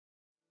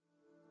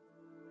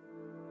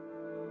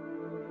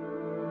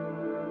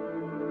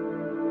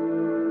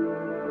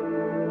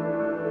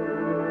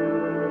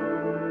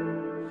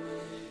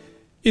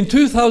In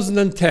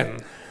 2010,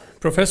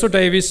 Professor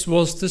Davies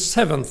was the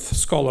 7th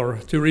scholar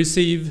to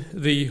receive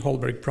the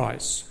Holberg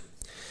Prize.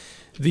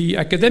 The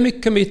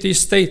academic committee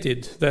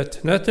stated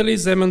that Natalie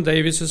Zemon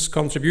Davies's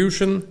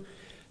contribution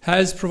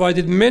has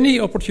provided many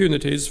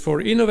opportunities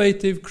for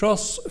innovative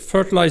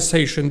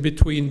cross-fertilization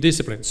between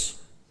disciplines.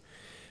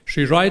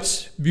 She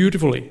writes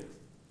beautifully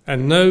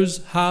and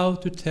knows how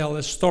to tell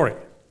a story,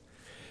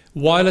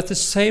 while at the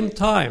same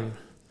time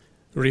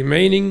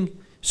remaining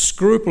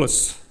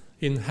scrupulous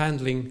in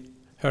handling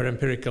her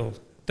empirical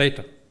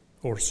data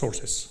or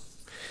sources.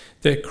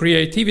 The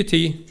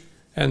creativity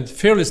and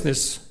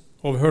fearlessness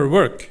of her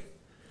work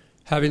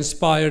have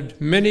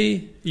inspired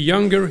many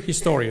younger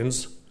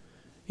historians,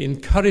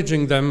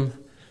 encouraging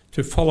them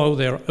to follow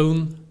their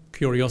own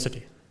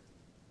curiosity.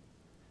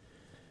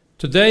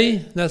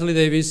 Today, Natalie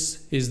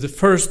Davies is the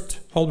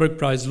first Holberg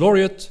Prize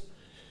laureate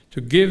to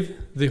give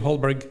the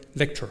Holberg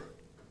Lecture.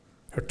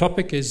 Her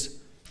topic is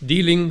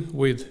Dealing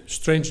with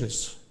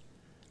Strangeness,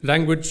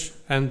 Language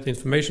and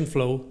Information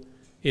Flow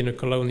in a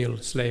Colonial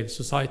Slave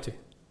Society.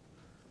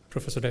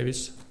 Professor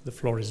Davies, the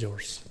floor is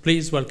yours.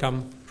 Please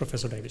welcome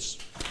Professor Davies.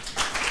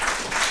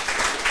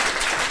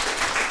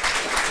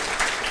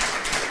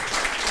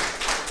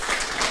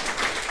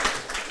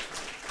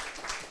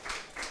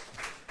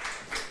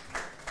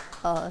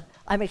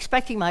 I'm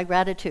expecting my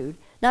gratitude,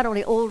 not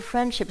only old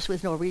friendships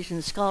with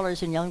Norwegian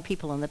scholars and young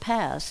people in the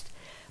past,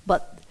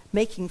 but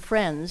making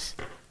friends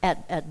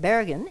at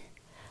Bergen,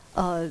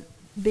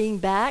 being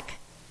back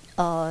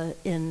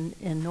in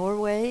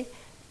Norway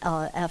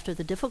after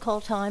the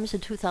difficult times in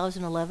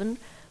 2011,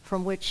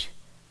 from which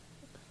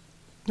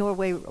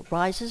Norway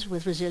rises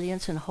with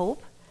resilience and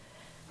hope,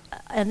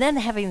 and then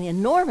having the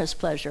enormous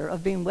pleasure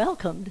of being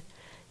welcomed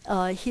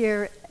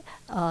here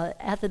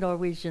at the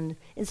Norwegian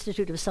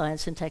Institute of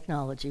Science and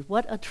Technology.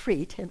 What a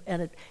treat,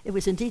 and it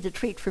was indeed a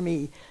treat for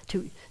me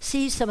to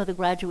see some of the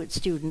graduate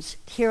students,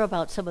 hear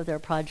about some of their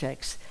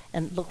projects,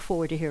 and look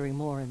forward to hearing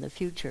more in the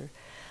future.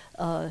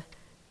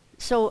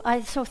 So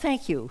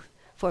thank you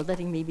for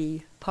letting me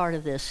be part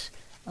of this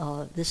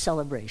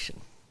celebration.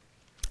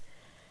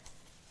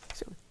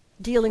 So,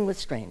 dealing with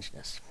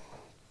strangeness.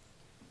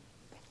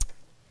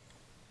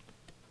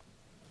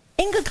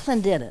 Inga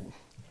Clendenin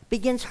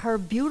begins her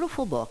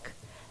beautiful book,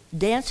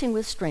 Dancing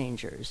with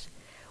Strangers,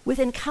 with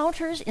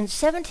encounters in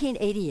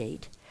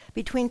 1788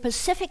 between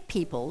Pacific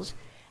peoples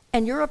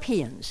and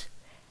Europeans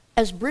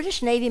as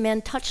British Navy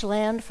men touch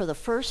land for the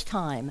first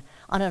time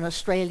on an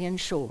Australian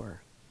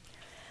shore.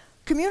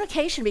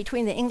 Communication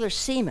between the English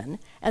seamen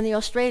and the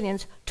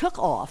Australians took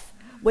off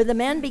when the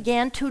men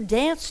began to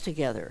dance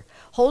together,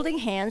 holding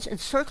hands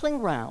and circling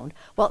round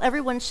while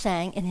everyone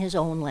sang in his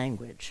own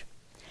language.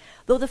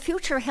 Though the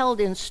future held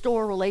in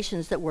store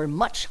relations that were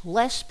much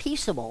less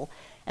peaceable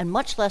and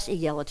much less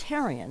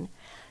egalitarian,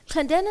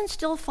 Clendenin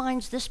still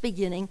finds this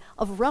beginning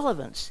of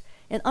relevance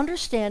in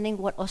understanding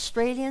what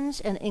Australians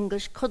and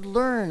English could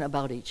learn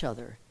about each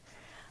other.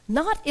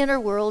 Not inner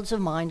worlds of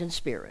mind and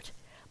spirit,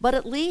 but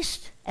at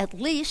least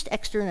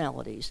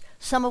externalities,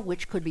 some of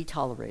which could be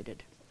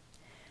tolerated.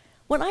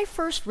 When I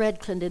first read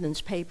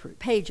Clendenin's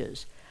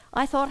pages,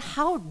 I thought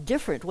how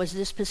different was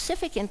this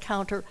Pacific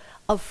encounter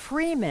of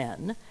free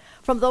men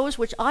from those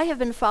which I have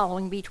been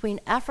following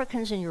between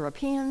Africans and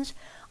Europeans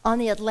on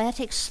the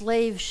Atlantic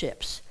slave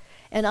ships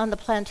and on the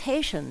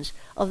plantations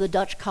of the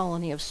Dutch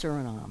colony of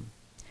Suriname.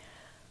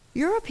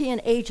 European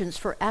agents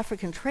for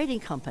African trading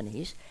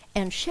companies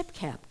and ship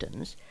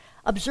captains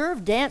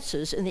observed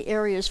dances in the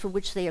areas for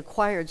which they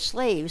acquired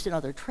slaves and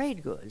other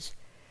trade goods,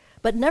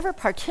 but never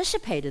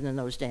participated in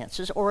those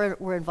dances or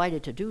were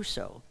invited to do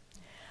so.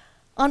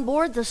 On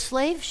board the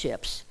slave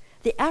ships,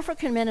 the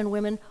African men and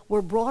women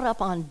were brought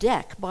up on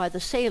deck by the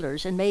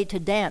sailors and made to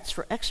dance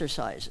for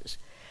exercises,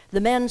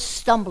 the men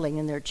stumbling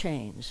in their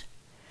chains.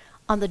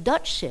 On the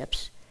Dutch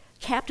ships,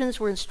 captains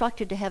were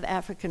instructed to have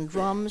African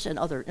drums and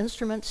other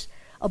instruments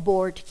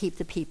aboard to keep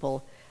the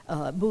people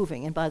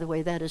moving. And by the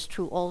way, that is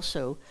true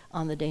also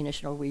on the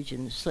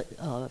Danish-Norwegian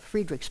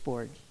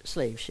Frederiksborg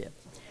slave ship.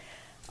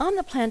 On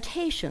the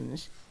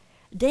plantations,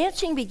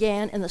 dancing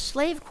began in the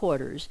slave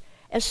quarters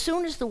as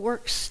soon as the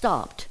work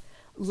stopped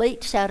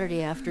late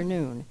Saturday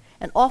afternoon,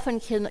 and often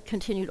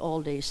continued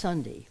all day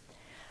Sunday.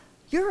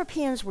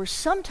 Europeans were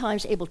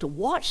sometimes able to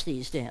watch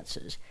these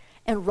dances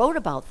and wrote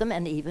about them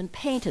and even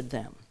painted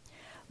them.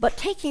 But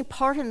taking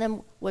part in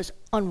them was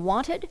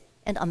unwanted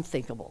and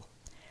unthinkable.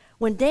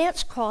 When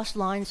dance crossed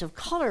lines of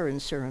color in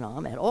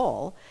Suriname at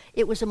all,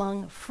 it was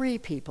among free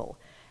people,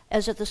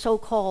 as at the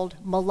so-called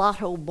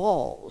mulatto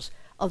balls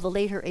of the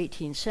later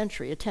 18th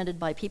century, attended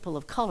by people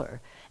of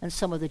color and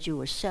some of the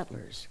Jewish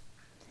settlers.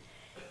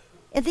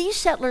 In these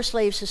settler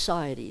slave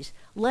societies,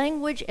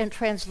 language and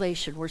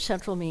translation were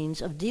central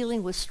means of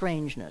dealing with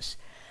strangeness,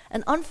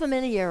 an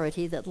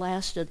unfamiliarity that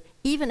lasted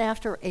even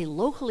after a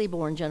locally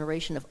born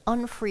generation of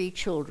unfree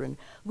children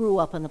grew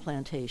up on the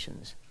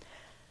plantations.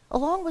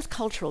 Along with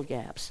cultural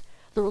gaps,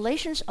 the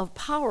relations of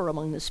power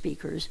among the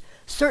speakers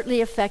certainly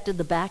affected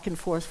the back and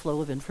forth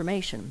flow of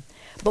information,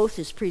 both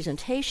its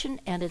presentation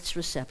and its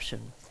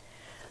reception.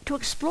 To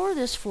explore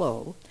this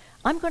flow,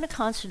 I'm going to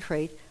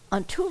concentrate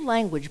on 2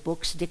 language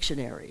books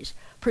dictionaries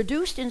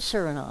produced in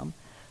Suriname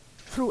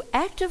through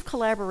active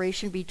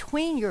collaboration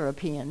between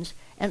Europeans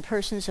and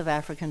persons of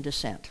African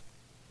descent.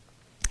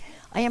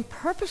 I am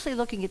purposely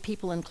looking at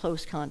people in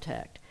close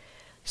contact,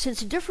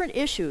 since different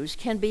issues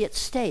can be at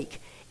stake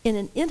in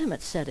an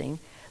intimate setting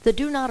that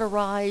do not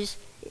arise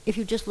if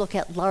you just look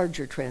at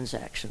larger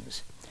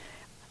transactions.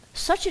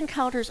 Such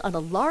encounters on a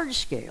large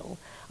scale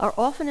are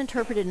often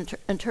interpreted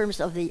in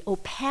terms of the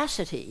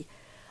opacity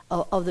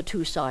of the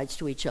 2 sides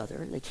to each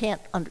other. They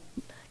can't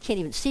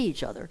even see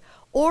each other,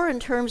 or in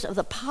terms of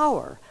the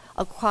power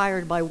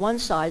acquired by one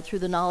side through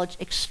the knowledge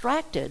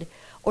extracted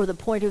or the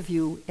point of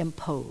view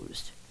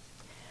imposed.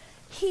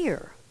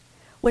 Here,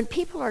 when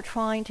people are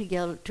trying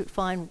to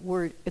find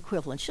word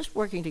equivalents, just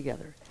working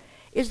together,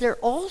 is there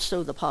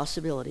also the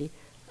possibility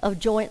of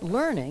joint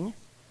learning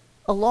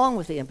along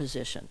with the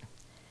imposition,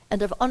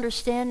 and of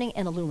understanding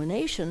and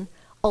illumination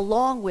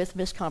along with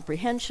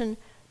miscomprehension,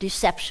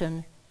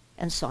 deception,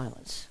 and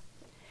silence?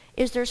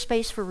 Is there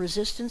space for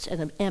resistance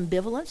and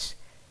ambivalence,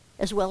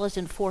 as well as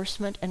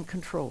enforcement and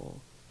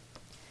control?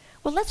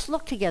 Well, let's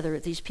look together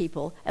at these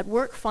people at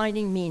work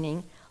finding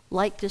meaning,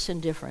 likeness,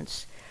 and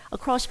difference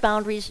across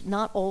boundaries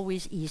not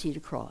always easy to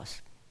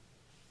cross.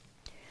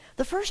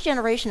 The first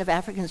generation of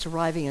Africans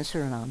arriving in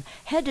Suriname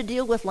had to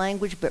deal with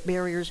language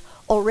barriers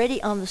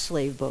already on the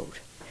slave boat.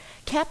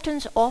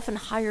 Captains often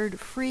hired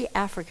free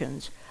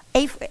Africans,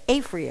 a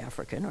free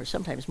African, or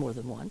sometimes more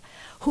than one,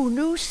 who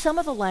knew some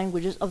of the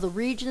languages of the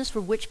regions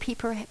from which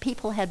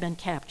people had been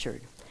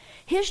captured.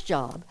 His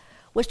job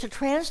was to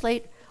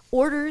translate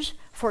orders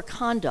for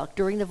conduct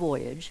during the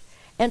voyage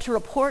and to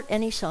report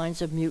any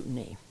signs of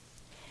mutiny.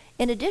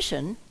 In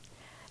addition,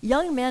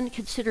 young men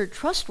considered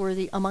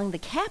trustworthy among the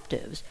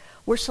captives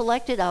were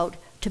selected out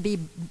to be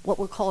what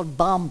were called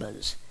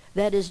bambas,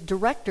 that is,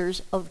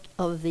 directors of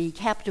the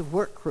captive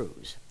work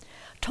crews.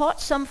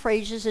 Taught some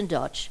phrases in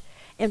Dutch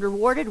and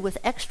rewarded with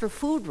extra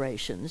food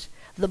rations,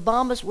 the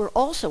bambas were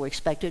also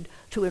expected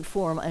to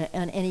inform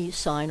on any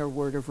sign or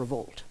word of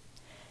revolt.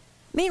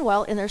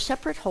 Meanwhile, in their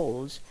separate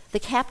holds, the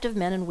captive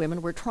men and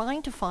women were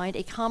trying to find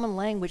a common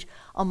language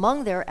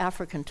among their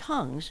African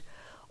tongues,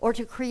 or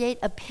to create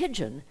a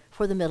pidgin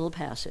for the Middle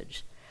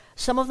Passage,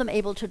 some of them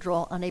able to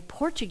draw on a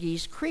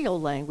Portuguese Creole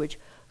language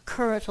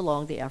current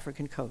along the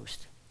African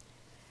coast.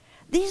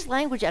 These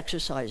language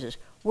exercises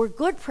were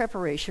good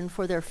preparation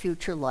for their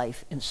future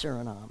life in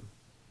Suriname.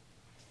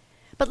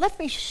 But let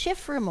me shift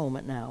for a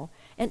moment now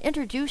and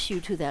introduce you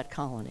to that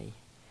colony.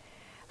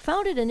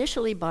 Founded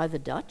initially by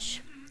the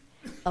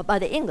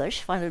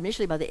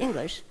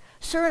English,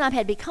 Suriname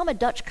had become a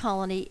Dutch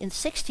colony in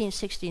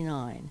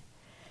 1669.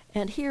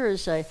 And here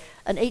is an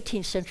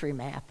 18th century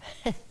map,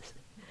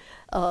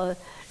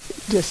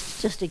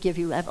 just to give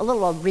you a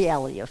little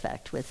reality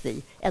effect, with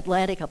the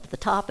Atlantic up at the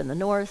top in the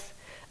north.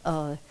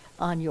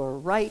 On your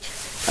right,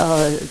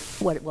 a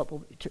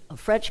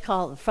French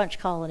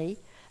colony.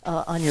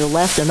 On your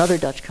left, another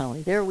Dutch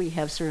colony. There we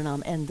have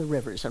Suriname and the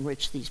rivers on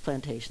which these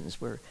plantations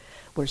were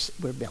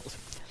built.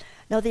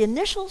 Now, the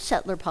initial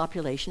settler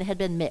population had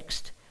been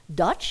mixed: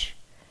 Dutch,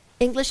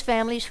 English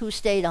families who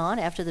stayed on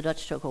after the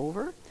Dutch took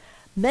over,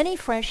 many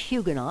French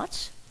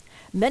Huguenots,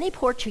 many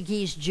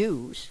Portuguese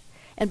Jews,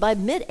 and by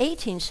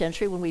mid-18th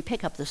century, when we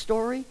pick up the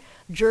story,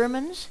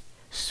 Germans,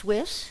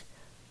 Swiss,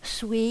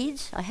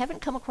 Swedes. I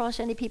haven't come across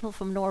any people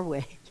from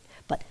Norway,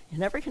 but you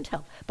never can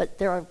tell. But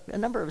there are a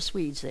number of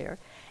Swedes there.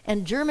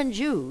 And German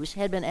Jews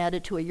had been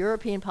added to a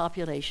European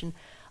population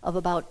of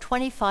about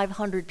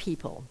 2,500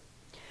 people.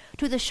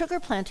 To the sugar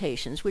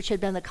plantations, which had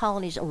been the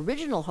colony's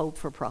original hope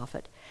for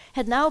profit,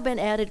 had now been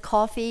added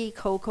coffee,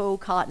 cocoa,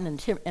 cotton,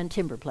 and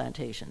timber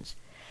plantations.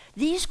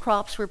 These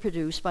crops were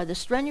produced by the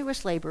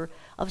strenuous labor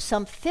of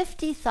some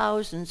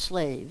 50,000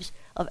 slaves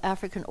of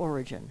African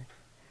origin.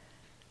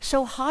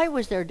 So high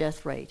was their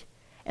death rate,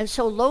 and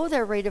so low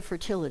their rate of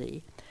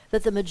fertility,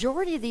 that the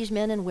majority of these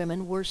men and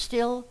women were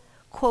still,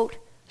 quote,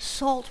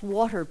 salt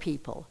water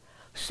people,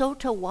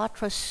 Sota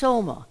Watra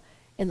Soma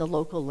in the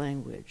local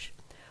language,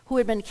 who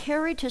had been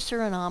carried to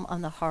Suriname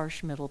on the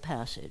harsh Middle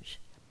Passage.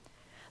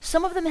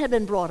 Some of them had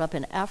been brought up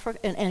in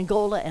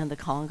Angola and the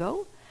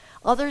Congo,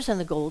 others in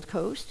the Gold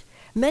Coast,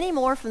 many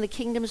more from the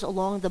kingdoms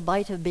along the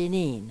Bight of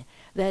Benin,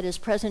 that is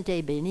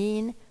present-day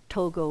Benin,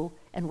 Togo,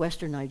 and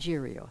western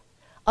Nigeria,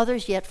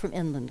 others yet from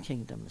inland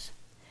kingdoms.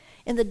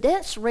 In the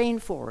dense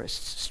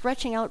rainforests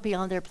stretching out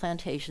beyond their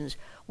plantations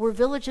were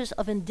villages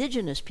of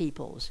indigenous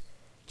peoples,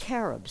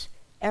 Caribs,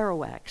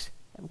 Arawaks,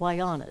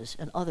 Guayanas,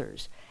 and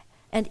others,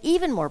 and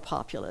even more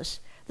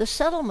populous, the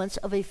settlements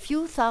of a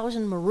few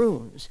thousand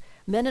Maroons,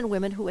 men and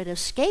women who had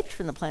escaped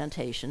from the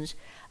plantations,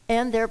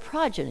 and their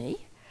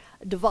progeny,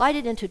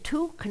 divided into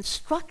 2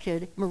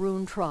 constructed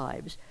Maroon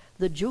tribes,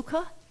 the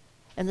Juka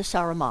and the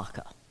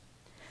Saramaka.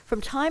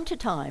 From time to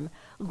time,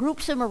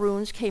 groups of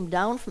Maroons came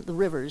down from the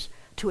rivers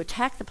to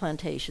attack the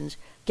plantations,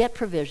 get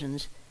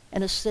provisions,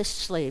 and assist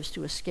slaves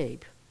to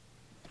escape.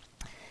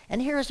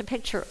 And here is a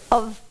picture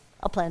of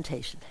a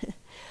plantation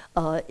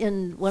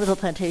in one of the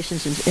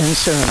plantations in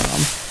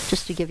Suriname,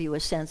 just to give you a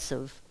sense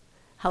of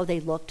how they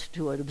looked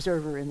to an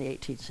observer in the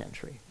 18th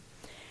century.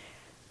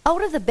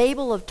 Out of the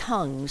Babel of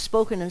tongues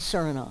spoken in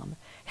Suriname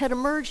had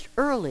emerged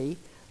early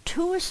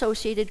two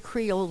associated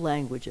Creole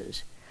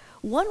languages.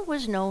 One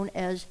was known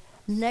as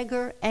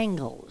Neger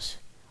Engels,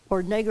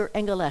 or Neger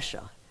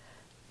Engelesche,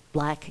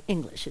 Black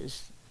English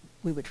as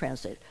we would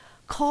translate,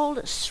 called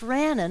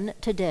Sranan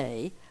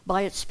today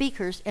by its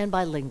speakers and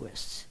by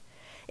linguists.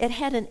 It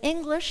had an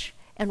English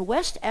and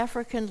West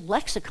African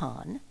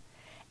lexicon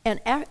and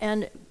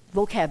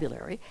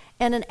vocabulary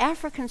and an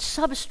African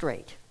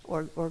substrate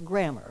or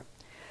grammar.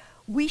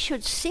 We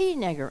should see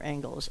Neger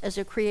Engels as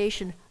a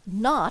creation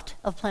not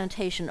of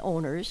plantation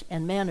owners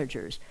and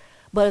managers,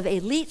 but of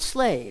elite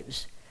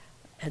slaves,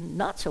 and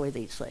not so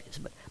elite slaves,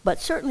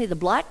 but certainly the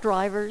black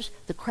drivers,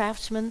 the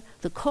craftsmen,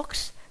 the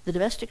cooks, the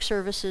domestic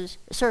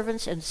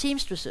servants, and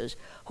seamstresses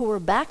who were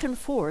back and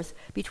forth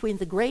between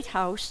the great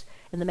house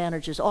and the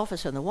manager's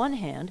office on the one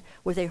hand,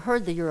 where they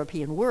heard the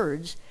European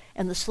words,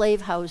 and the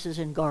slave houses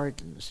and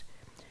gardens.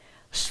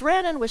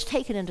 Sranan was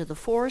taken into the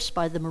forest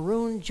by the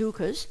Maroon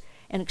Jukas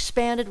and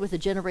expanded with a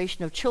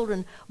generation of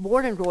children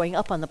born and growing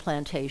up on the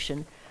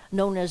plantation,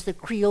 known as the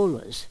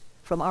Criollas,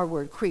 from our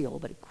word Creole,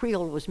 but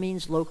Creole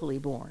means locally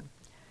born.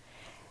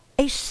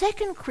 A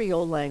second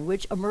Creole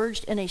language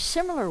emerged in a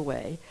similar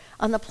way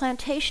on the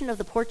plantation of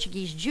the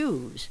Portuguese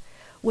Jews,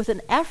 with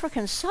an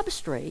African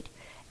substrate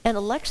and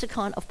a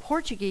lexicon of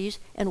Portuguese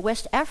and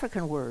West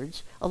African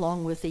words,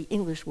 along with the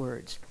English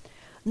words,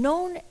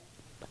 known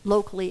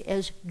locally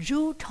as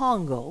Jew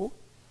Tongo,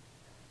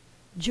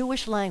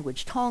 Jewish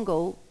language,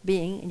 Tongo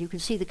being, and you can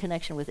see the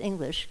connection with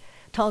English,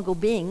 Tongo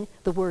being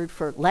the word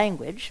for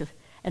language,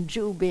 and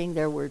Jew being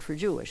their word for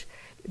Jewish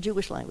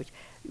language.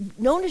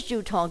 Known as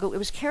Jew Tongo, it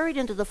was carried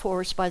into the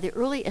forest by the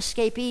early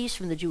escapees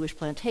from the Jewish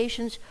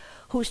plantations,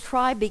 whose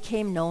tribe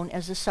became known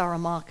as the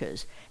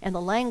Saramakas, and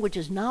the language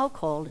is now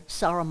called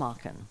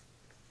Saramakan.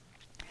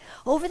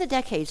 Over the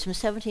decades from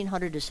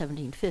 1700 to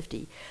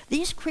 1750,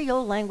 these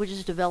Creole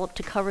languages developed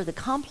to cover the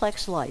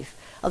complex life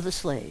of the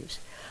slaves,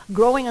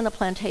 growing on the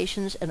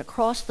plantations and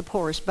across the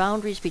porous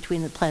boundaries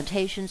between the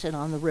plantations and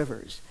on the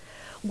rivers.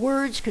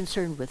 Words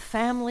concerned with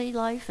family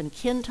life and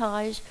kin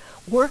ties,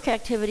 work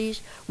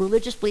activities,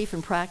 religious belief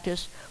and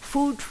practice,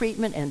 food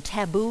treatment and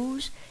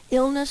taboos,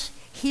 illness,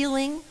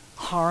 healing,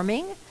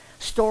 harming,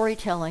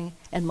 storytelling,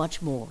 and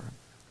much more.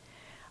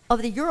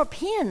 Of the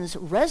Europeans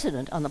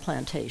resident on the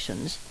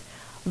plantations,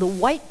 the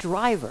white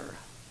driver,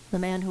 the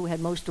man who had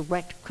most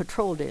direct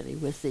control daily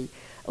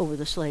over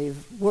the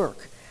slave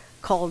work,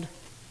 called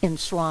in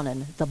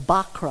Sranan the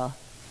Bakra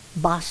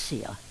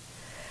Basia.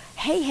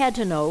 He had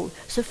to know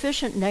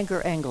sufficient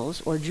Neger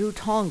Engels, or Jew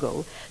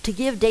Tongo, to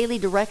give daily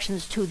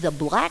directions to the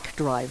black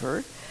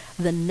driver,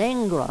 the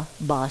Nengra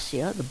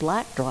Basia, the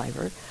black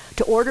driver,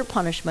 to order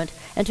punishment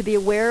and to be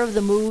aware of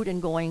the mood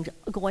and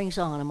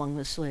goings-on among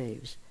the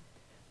slaves.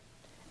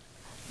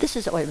 This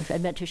is, I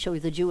meant to show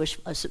you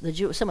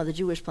some of the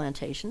Jewish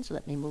plantations.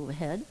 Let me move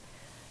ahead.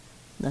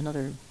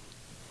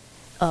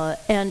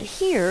 And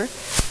here,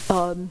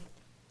 on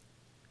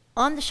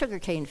the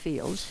sugarcane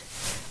fields,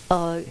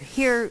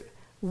 here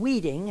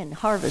weeding and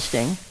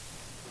harvesting,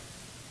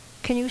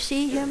 can you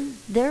see him?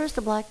 There's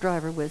the black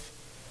driver with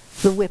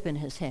the whip in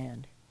his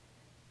hand,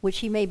 which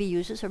he maybe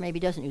uses or maybe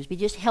doesn't use, but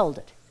he just held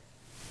it.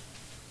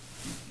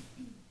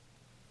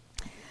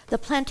 The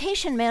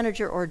plantation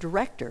manager or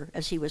director,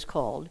 as he was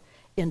called,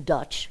 in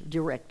Dutch,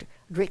 directoro.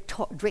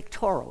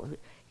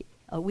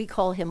 We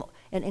call him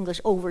in English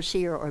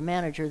overseer or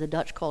manager. The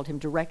Dutch called him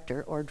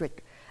director or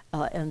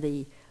and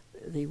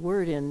the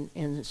word in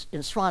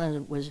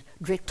Sranan was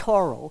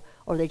directoro,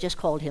 or they just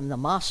called him the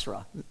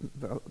masra,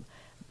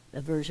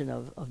 a version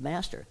of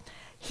master.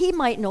 He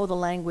might know the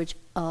language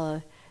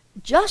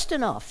just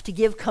enough to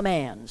give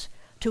commands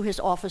to his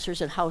officers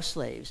and house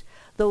slaves,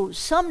 though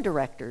some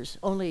directors,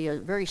 only a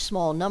very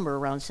small number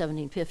around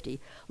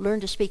 1750,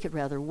 learned to speak it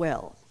rather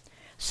well.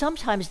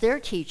 Sometimes their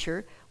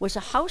teacher was a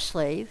house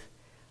slave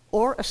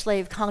or a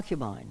slave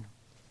concubine.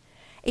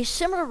 A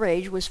similar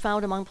rage was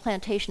found among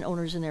plantation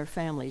owners and their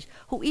families,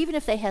 who even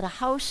if they had a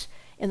house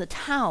in the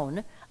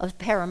town of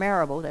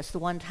Paramaribo, that's the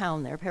one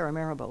town there,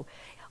 Paramaribo,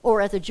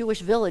 or at the Jewish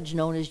village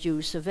known as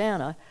Jew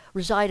Savannah,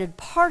 resided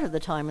part of the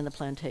time in the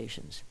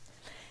plantations.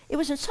 It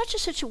was in such a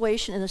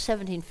situation in the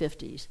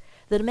 1750s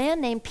that a man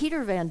named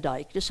Peter van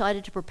Dyck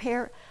decided to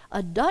prepare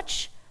a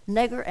Dutch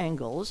Neger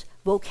Engels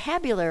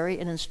vocabulary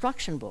and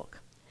instruction book.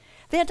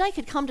 Van Dyck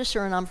had come to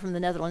Suriname from the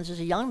Netherlands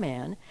as a young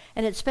man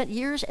and had spent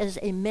years as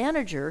a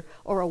manager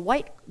or a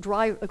white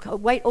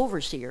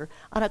overseer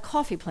on a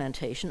coffee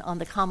plantation on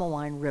the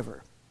Kamawine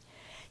River.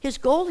 His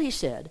goal, he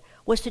said,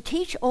 was to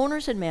teach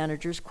owners and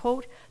managers,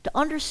 quote, to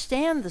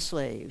understand the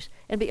slaves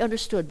and be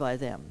understood by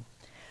them.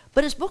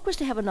 But his book was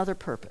to have another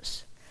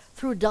purpose.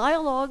 Through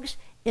dialogues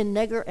in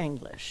Neger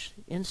English,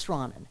 in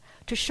Sranan,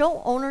 to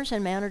show owners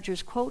and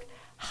managers, quote,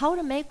 how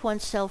to make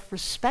oneself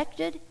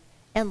respected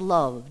and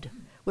loved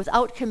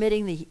without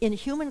committing the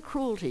inhuman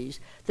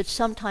cruelties that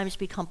sometimes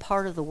become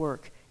part of the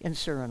work in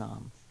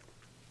Suriname.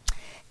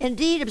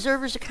 Indeed,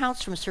 observers'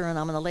 accounts from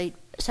Suriname in the late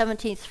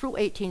 17th through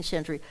 18th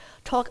century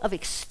talk of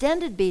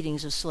extended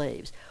beatings of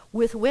slaves,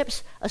 with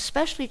whips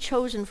especially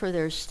chosen for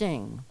their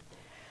sting,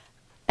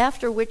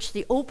 after which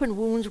the open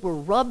wounds were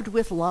rubbed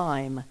with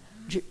lime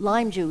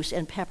juice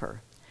and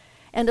pepper,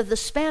 and of the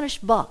Spanish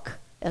buck,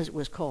 as it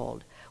was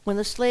called, when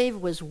the slave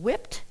was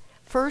whipped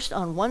first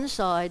on one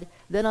side,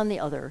 then on the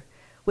other,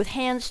 with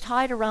hands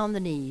tied around the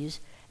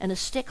knees and a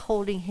stick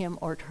holding him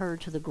or her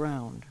to the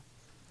ground.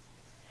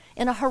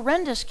 In a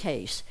horrendous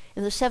case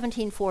in the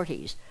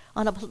 1740s,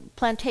 on a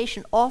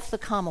plantation off the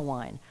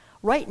Kamawine,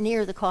 right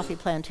near the coffee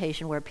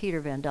plantation where Peter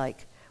Van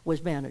Dyke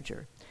was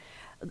manager,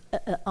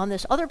 on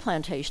this other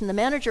plantation, the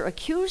manager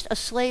accused a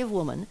slave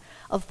woman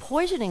of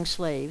poisoning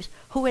slaves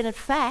who had in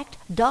fact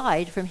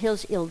died from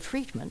his ill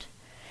treatment,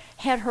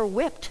 had her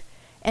whipped,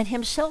 and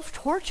himself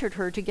tortured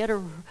her to get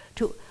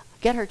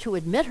her to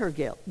admit her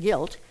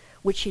guilt,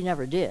 which she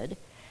never did,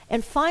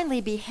 and finally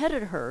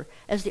beheaded her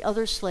as the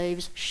other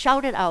slaves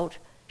shouted out,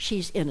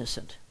 "She's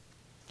innocent."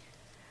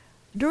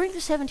 During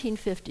the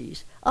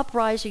 1750s,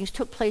 uprisings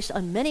took place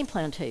on many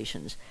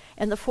plantations,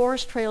 and the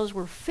forest trails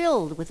were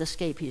filled with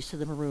escapees to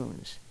the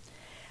Maroons.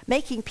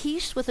 Making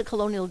peace with the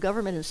colonial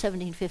government in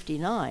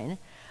 1759,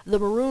 the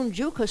Maroon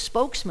Juka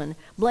spokesman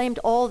blamed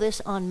all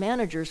this on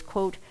managers,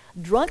 quote,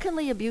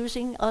 drunkenly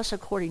abusing us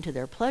according to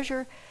their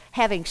pleasure,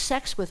 having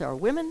sex with our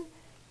women,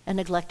 and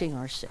neglecting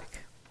our sick.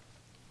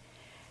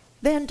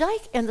 Van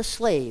Dyke and the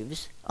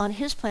slaves on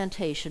his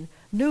plantation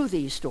knew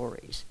these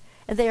stories,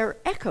 and they are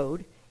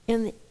echoed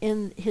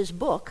in his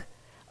book.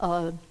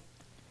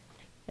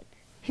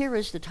 Here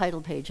is the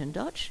title page in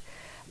Dutch,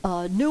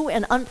 New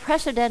and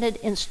Unprecedented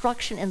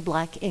Instruction in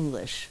Black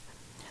English.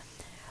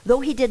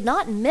 Though he did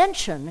not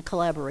mention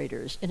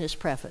collaborators in his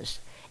preface,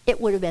 it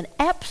would have been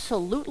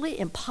absolutely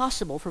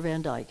impossible for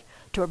Van Dyke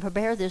to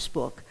prepare this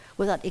book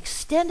without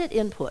extended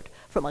input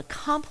from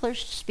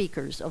accomplished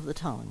speakers of the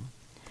tongue.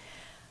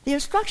 The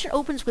instruction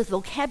opens with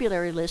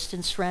vocabulary lists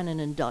in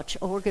Sranan and Dutch,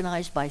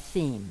 organized by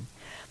theme.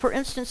 For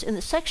instance, in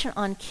the section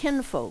on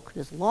kinfolk,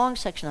 this long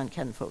section on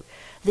kinfolk,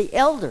 the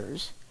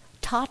elders,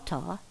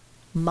 tata,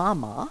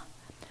 mama,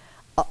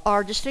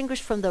 are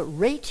distinguished from the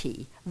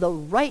reiti, the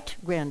right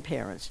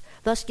grandparents,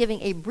 thus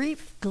giving a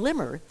brief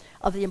glimmer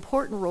of the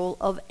important role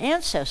of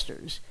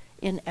ancestors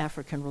in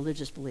African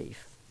religious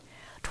belief.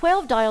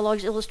 12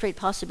 dialogues illustrate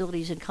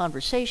possibilities in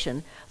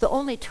conversation, though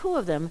only 2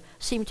 of them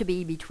seem to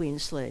be between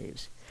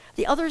slaves.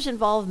 The others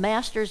involve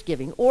masters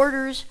giving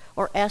orders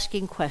or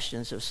asking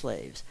questions of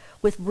slaves,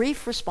 with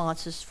brief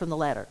responses from the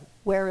latter.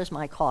 Where is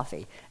my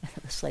coffee?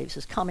 The slave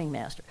says, coming,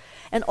 master.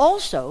 And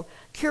also,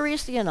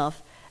 curiously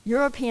enough,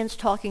 Europeans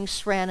talking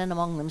Sranan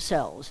among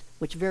themselves,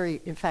 which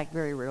in fact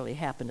very rarely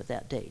happened at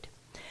that date.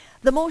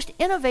 The most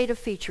innovative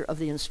feature of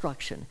the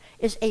instruction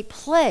is a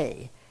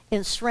play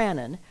in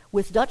Sranan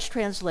with Dutch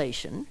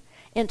translation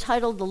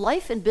entitled The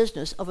Life and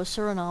Business of a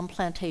Suriname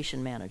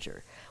Plantation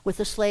Manager, with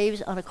the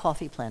slaves on a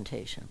coffee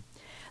plantation.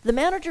 The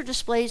manager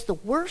displays the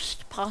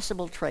worst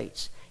possible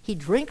traits. He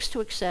drinks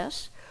to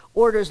excess,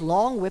 orders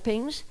long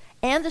whippings,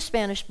 and the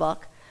Spanish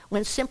buck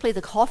when simply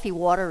the coffee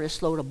water is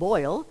slow to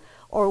boil,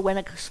 or when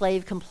a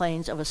slave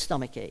complains of a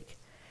stomachache.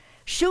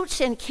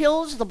 Shoots and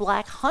kills the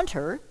black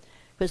hunter,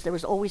 because there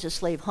was always a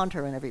slave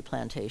hunter in every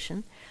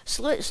plantation,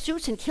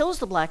 shoots and kills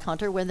the black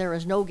hunter when there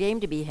is no game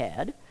to be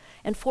had,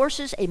 and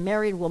forces a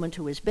married woman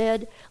to his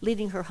bed,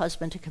 leading her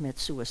husband to commit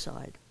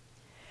suicide.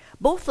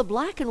 Both the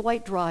black and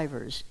white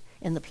drivers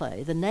in the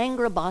play, the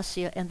Nangra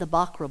Basia and the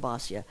Bakra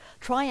Basia,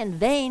 try in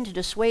vain to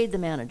dissuade the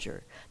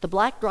manager. The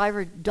black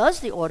driver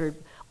does the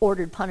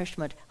ordered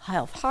punishment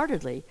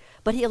half-heartedly,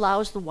 but he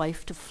allows the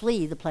wife to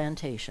flee the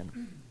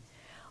plantation.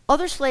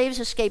 Other slaves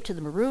escape to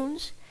the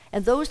Maroons,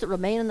 and those that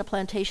remain in the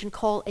plantation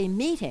call a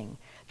meeting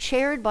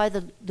chaired by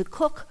the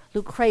cook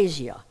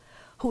Lucrezia,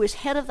 who is the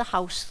head of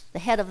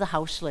the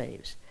house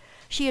slaves.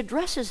 She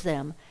addresses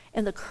them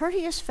in the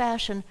courteous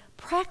fashion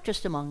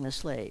practiced among the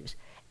slaves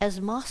as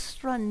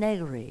Mastra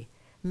Negri,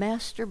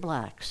 master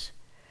blacks,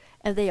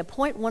 and they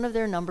appoint one of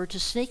their number to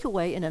sneak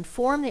away and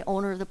inform the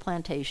owner of the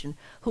plantation,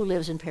 who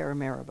lives in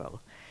Paramaribo.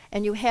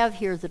 And you have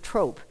here the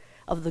trope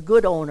of the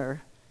good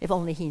owner, if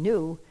only he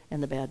knew,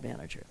 and the bad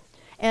manager.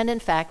 And in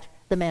fact,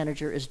 the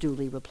manager is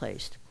duly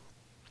replaced.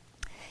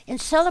 In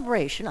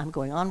celebration, I'm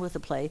going on with the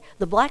play,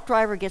 the black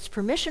driver gets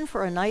permission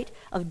for a night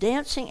of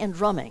dancing and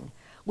drumming,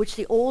 which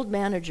the old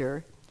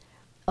manager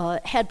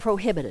had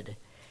prohibited.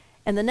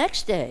 And the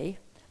next day,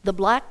 the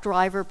black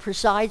driver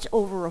presides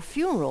over a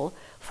funeral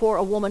for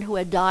a woman who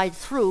had died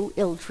through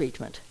ill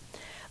treatment.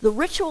 The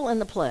ritual in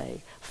the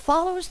play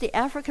follows the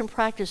African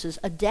practices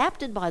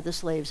adapted by the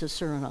slaves of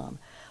Suriname,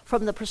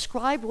 from the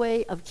prescribed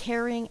way of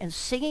carrying and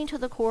singing to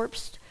the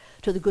corpse,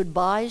 to the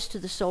goodbyes to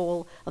the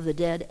soul of the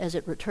dead as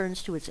it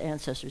returns to its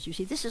ancestors. You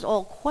see, this is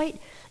all quite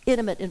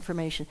intimate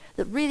information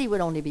that really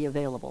would only be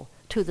available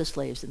to the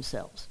slaves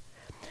themselves.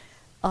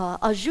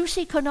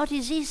 Ajusi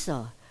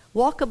konotizisa,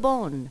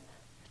 wakabon,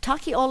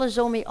 taki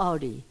olazomi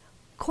audi,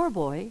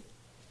 korboy,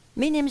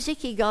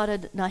 minimziki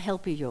gadad na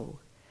helpiyo.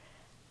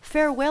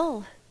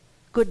 Farewell,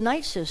 good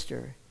night,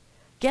 sister.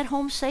 Get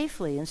home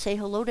safely and say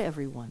hello to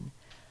everyone.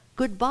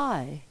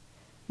 Goodbye.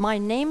 My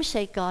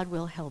namesake God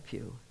will help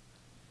you.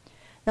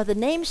 Now the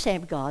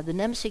namesake God, the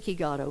Nemsiki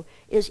Gado,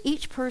 is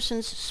each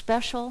person's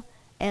special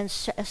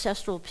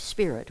ancestral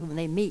spirit when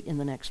they meet in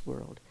the next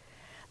world.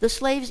 The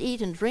slaves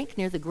eat and drink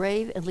near the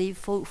grave and leave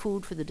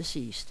food for the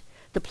deceased.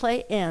 The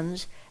play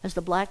ends as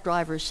the black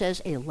driver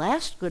says a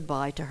last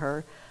goodbye to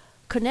her.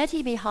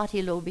 Koneti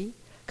mihati lobi,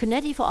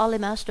 koneti fo ale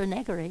master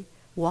negre,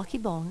 waki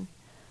bon.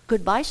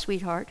 Goodbye,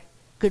 sweetheart.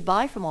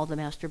 Goodbye from all the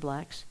master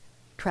blacks.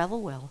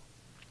 Travel well.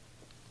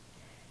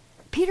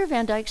 Peter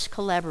Van Dyke's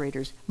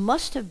collaborators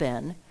must have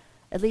been,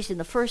 at least in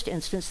the first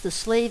instance, the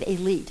slave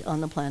elite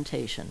on the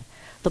plantation.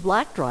 The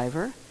black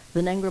driver,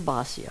 the Negra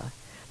Basia,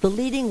 the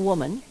leading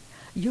woman,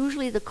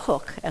 usually the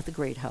cook at the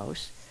great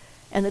house,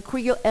 and the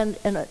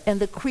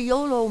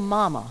Criollo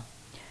mama,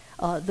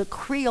 the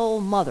Creole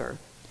mother,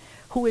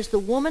 who is the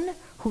woman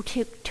who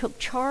took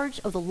charge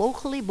of the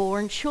locally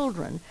born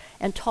children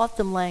and taught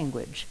them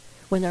language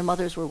when their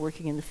mothers were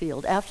working in the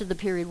field. After the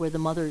period where the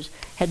mothers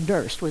had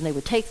nursed, when they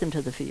would take them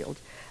to the field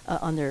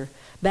on their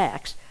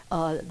backs,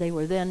 they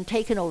were then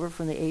taken over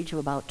from the age of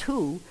about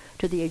 2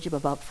 to the age of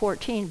about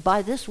 14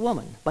 by this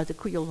woman, by the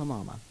Criollo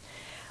mama.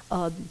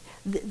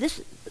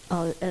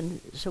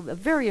 And so a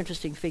very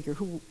interesting figure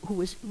who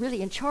was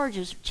really in charge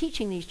of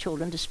teaching these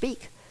children to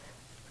speak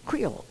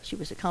Creole. She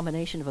was a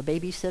combination of a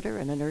babysitter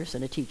and a nurse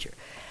and a teacher.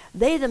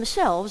 They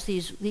themselves,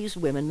 these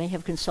women, may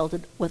have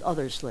consulted with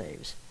other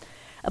slaves.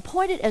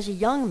 Appointed as a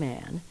young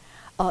man,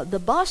 the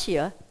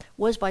Basia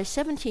was by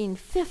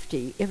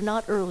 1750, if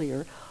not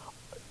earlier,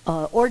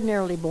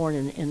 ordinarily born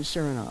in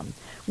Suriname,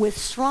 with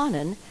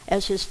Sranan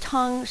as his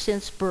tongue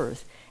since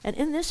birth. And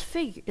in this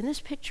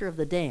picture of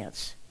the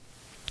dance,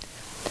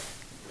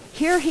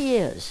 here he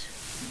is.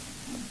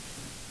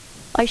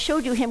 I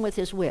showed you him with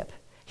his whip.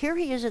 Here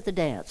he is at the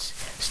dance,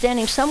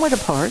 standing somewhat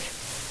apart.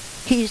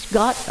 He's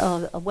got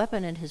a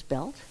weapon in his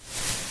belt,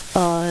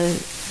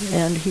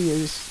 and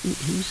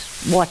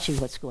he's watching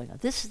what's going on.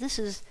 This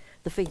is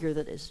the figure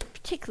that is a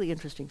particularly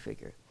interesting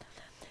figure.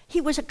 He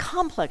was a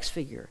complex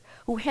figure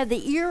who had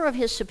the ear of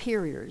his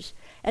superiors,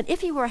 and if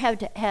he were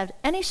to have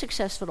any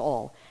success at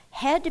all,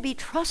 had to be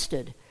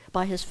trusted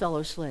by his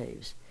fellow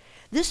slaves.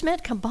 This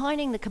meant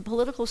combining the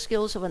political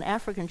skills of an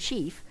African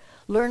chief,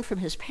 learned from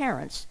his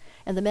parents,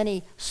 and the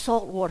many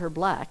saltwater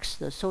blacks,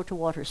 the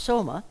Sotawater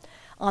Soma,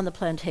 on the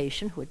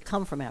plantation, who had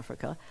come from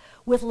Africa,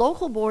 with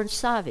local-born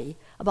savvy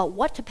about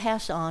what to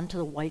pass on to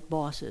the white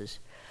bosses.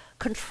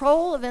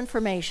 Control of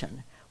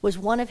information was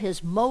one of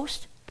his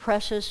most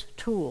precious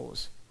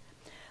tools.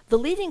 The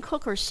leading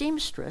cook or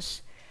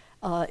seamstress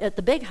at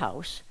the big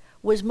house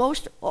was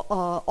most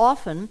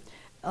often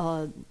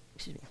born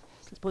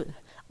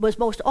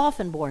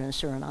in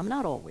Suriname,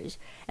 not always,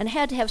 and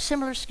had to have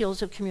similar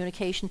skills of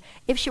communication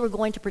if she were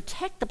going to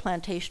protect the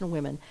plantation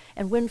women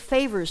and win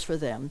favors for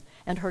them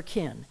and her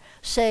kin,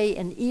 say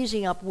in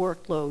easing up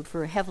workload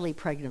for a heavily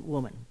pregnant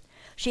woman.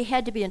 She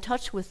had to be in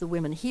touch with the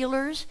women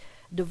healers,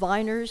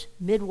 diviners,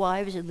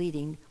 midwives, and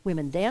leading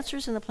women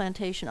dancers in the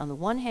plantation on the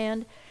one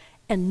hand,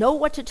 and know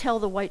what to tell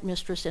the white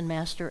mistress and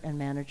master and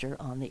manager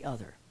on the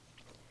other.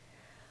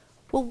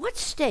 Well, what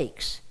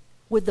stakes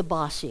would the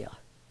Basia,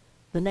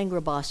 the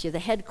Negra Basia, the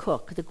head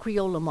cook, the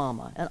Criollo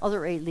mama, and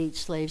other elite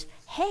slaves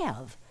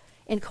have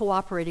in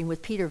cooperating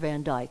with Peter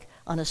Van Dyke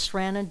on a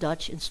Sranan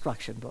Dutch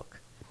instruction book?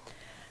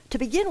 To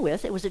begin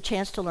with, it was a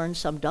chance to learn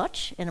some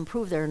Dutch and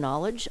improve their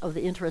knowledge of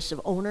the interests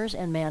of owners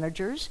and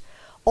managers,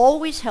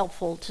 always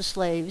helpful to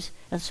slaves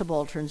and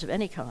subalterns of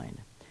any kind.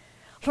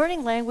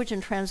 Learning language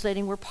and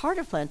translating were part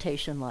of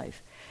plantation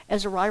life,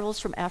 as arrivals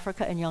from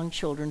Africa and young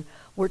children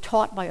were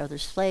taught by other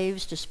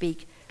slaves to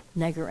speak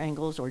Neger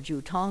Angles or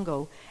Jew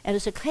Tongo, and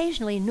as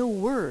occasionally new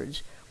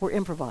words were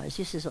improvised.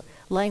 This is a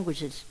language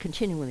that's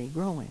continually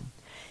growing.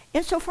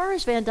 Insofar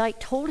as Van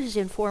Dyke told his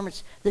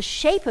informants the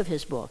shape of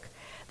his book,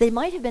 they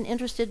might have been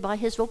interested by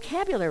his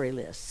vocabulary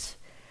lists.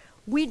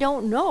 We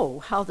don't know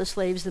how the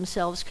slaves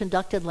themselves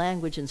conducted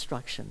language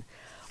instruction,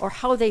 or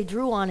how they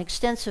drew on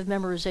extensive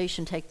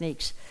memorization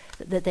techniques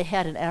that they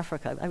had in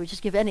Africa. I would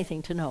just give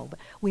anything to know. But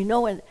we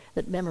know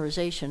that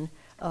memorization,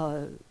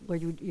 where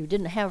you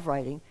didn't have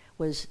writing,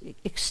 was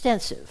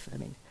extensive. I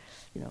mean,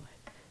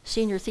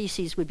 senior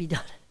theses would be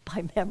done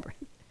by memory.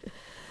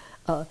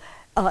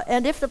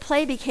 And if the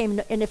play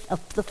became, and if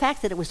the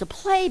fact that it was a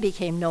play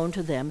became known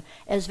to them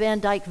as Van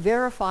Dyke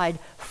verified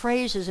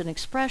phrases and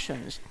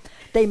expressions,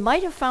 they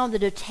might have found the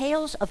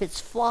details of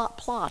its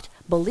plot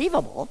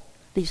believable.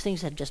 These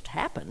things had just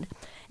happened.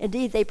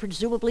 Indeed, they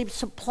presumably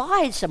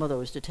supplied some of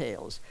those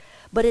details.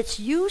 But its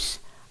use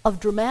of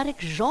dramatic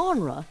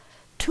genre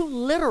too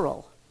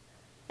literal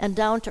and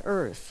down to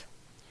earth.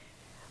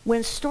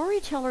 When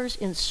storytellers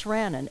in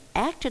Sranan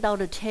acted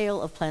out a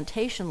tale of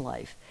plantation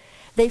life,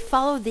 they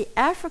followed the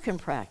African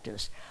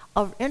practice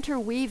of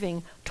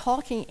interweaving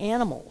talking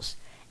animals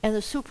and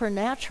the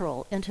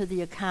supernatural into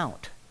the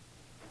account.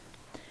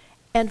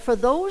 And for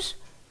those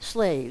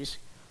slaves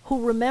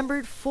who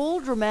remembered full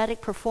dramatic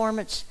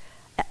performance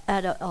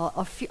at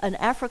an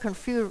African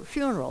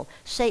funeral,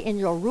 say in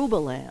Yoruba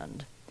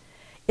land,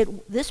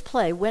 This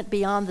play went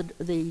beyond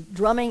the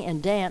drumming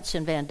and dance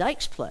in Van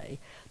Dyck's play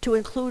to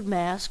include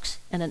masks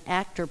and an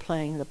actor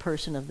playing the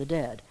person of the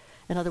dead.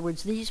 In other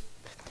words, these,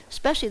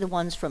 especially the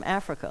ones from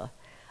Africa,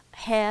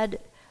 had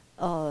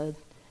a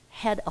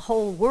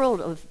whole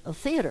world of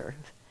theater,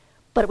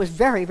 but it was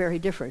very, very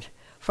different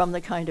from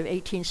the kind of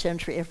 18th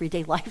century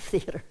everyday life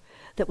theater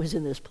that was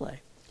in this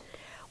play.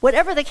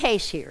 Whatever the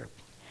case here,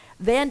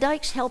 Van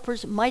Dyck's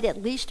helpers might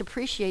at least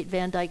appreciate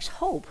Van Dyck's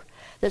hope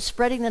that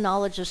spreading the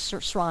knowledge of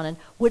Sranan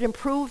would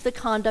improve the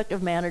conduct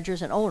of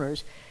managers and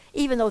owners,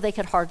 even though they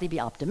could hardly be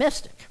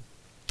optimistic.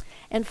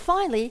 And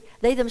finally,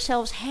 they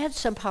themselves had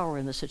some power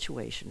in the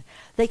situation.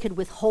 They could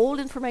withhold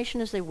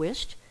information as they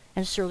wished,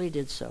 and surely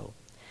did so.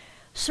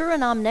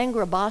 Suriname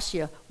Nengre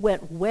Bosja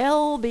went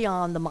well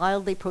beyond the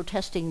mildly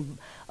protesting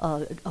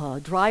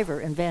driver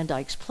in Van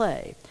Dyck's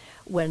play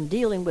when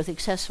dealing with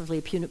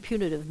excessively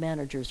punitive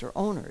managers or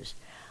owners.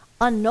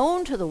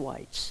 Unknown to the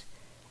whites,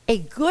 a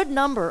good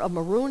number of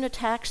maroon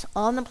attacks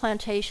on the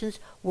plantations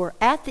were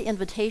at the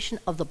invitation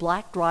of the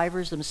black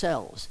drivers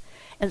themselves,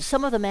 and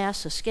some of the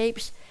mass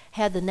escapes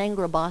had the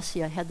Nengre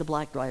Bosja, had the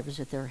black drivers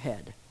at their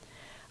head.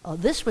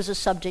 This was a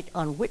subject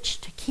on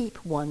which to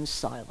keep one's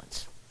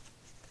silence.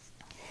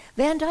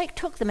 Van Dyck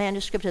took the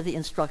manuscript of the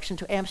instruction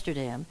to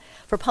Amsterdam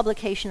for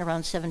publication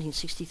around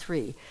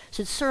 1763,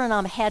 since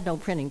Suriname had no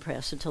printing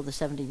press until the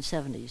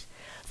 1770s.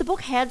 The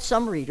book had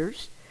some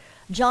readers.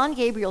 John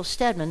Gabriel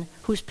Stedman,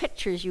 whose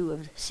pictures you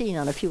have seen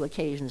on a few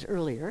occasions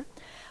earlier,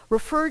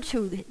 referred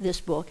to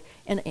this book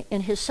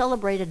in his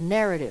celebrated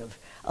narrative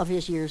of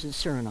his years in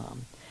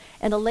Suriname.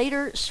 And a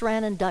later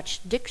Sranan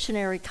Dutch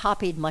dictionary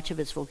copied much of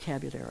its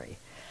vocabulary.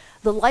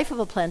 The Life of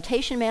a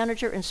Plantation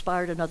Manager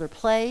inspired another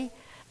play,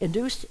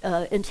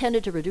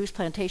 intended to reduce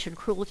plantation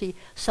cruelty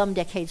some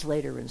decades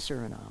later in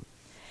Suriname.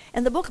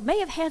 And the book may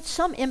have had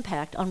some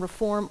impact on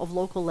reform of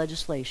local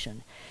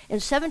legislation. In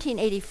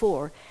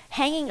 1784,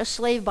 hanging a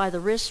slave by the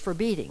wrists for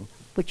beating,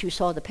 which you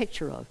saw the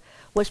picture of,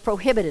 was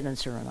prohibited in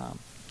Suriname.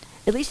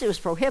 At least it was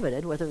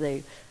prohibited. Whether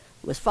they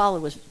was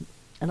followed was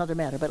another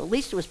matter, but at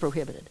least it was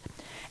prohibited.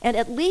 And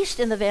at least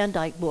in the Van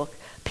Dyck book,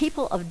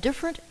 people of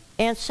different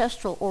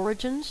ancestral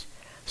origins,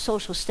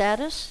 social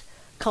status,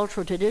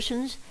 cultural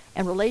traditions,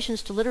 and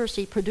relations to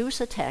literacy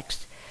produce a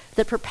text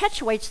that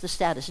perpetuates the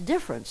status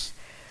difference,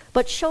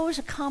 but shows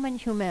a common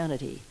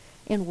humanity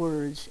in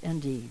words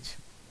and deeds.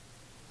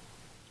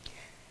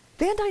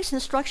 Van Dyck's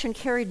instruction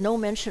carried no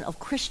mention of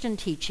Christian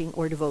teaching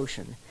or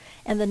devotion,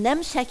 and the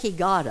Namseki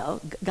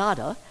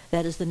Gada,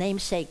 that is the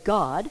namesake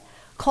God,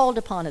 called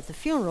upon at the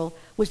funeral,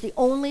 was the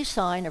only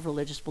sign of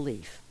religious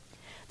belief.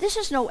 This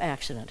is no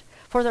accident,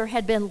 for there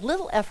had been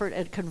little effort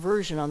at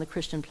conversion on the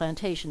Christian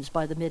plantations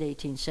by the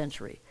mid-18th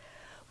century.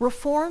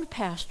 Reformed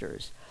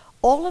pastors,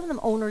 all of them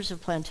owners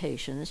of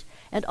plantations,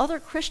 and other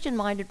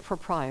Christian-minded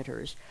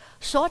proprietors,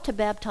 sought to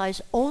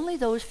baptize only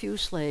those few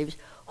slaves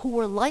who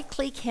were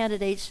likely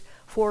candidates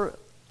for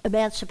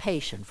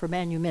emancipation, for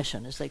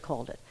manumission, as they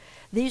called it.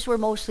 These were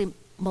mostly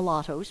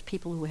mulattoes,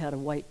 people who had a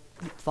white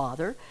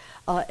father,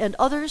 and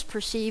others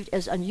perceived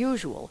as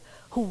unusual,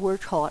 who were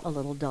taught a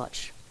little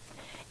Dutch.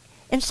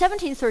 In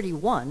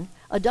 1731,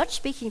 a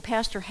Dutch-speaking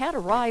pastor had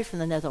arrived from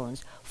the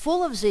Netherlands,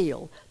 full of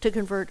zeal to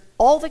convert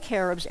all the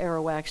Caribs,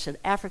 Arawaks, and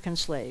African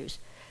slaves,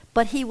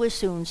 but he was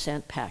soon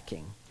sent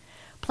packing.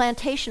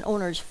 Plantation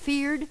owners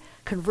feared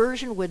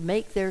conversion would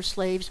make their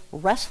slaves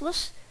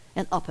restless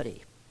and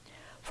uppity.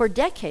 For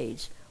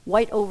decades,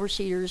 white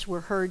overseers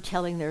were heard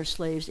telling their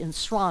slaves in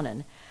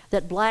Sranan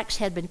that blacks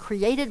had been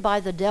created by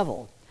the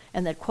devil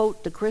and that,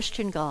 quote, the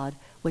Christian God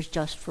was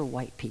just for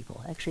white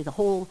people. Actually, the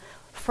whole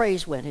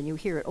phrase went, and you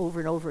hear it over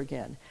and over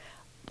again.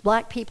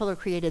 Black people are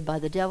created by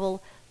the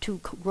devil to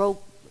grow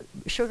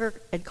sugar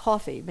and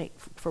coffee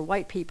for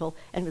white people,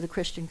 and the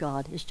Christian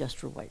God is just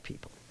for white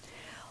people.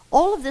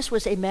 All of this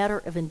was a matter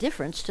of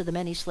indifference to the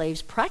many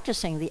slaves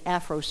practicing the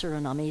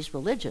Afro-Surinamese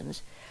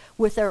religions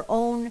with their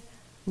own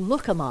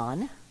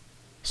lukaman,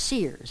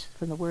 seers,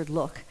 from the word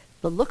look,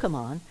 the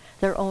lukaman,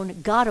 their own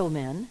gado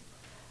men,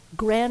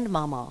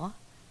 grandmama,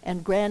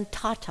 and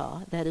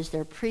grandtata, that is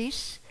their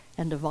priests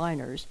and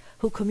diviners,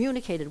 who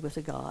communicated with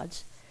the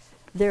gods,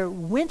 their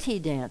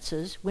winti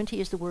dances, winti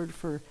is the word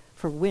for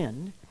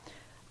wind,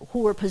 who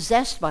were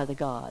possessed by the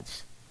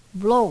gods,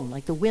 blown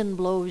like the wind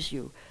blows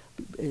you,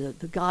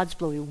 the gods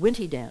blow you,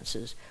 winti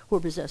dances, who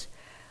were possessed.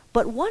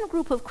 But one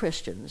group of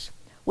Christians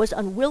was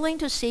unwilling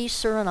to see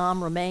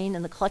Suriname remain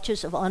in the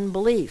clutches of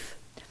unbelief.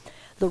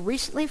 The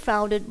recently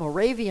founded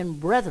Moravian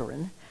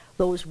Brethren,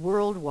 those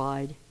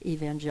worldwide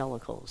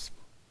evangelicals.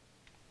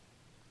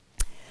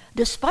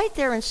 Despite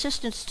their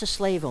insistence to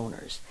slave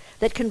owners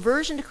that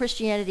conversion to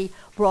Christianity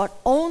brought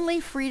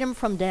only freedom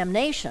from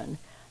damnation,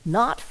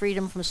 not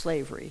freedom from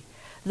slavery,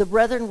 the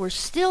Brethren were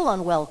still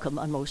unwelcome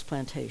on most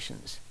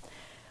plantations.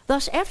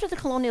 Thus, after the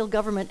colonial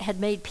government had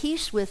made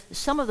peace with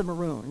some of the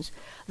Maroons,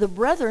 the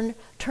Brethren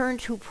turned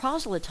to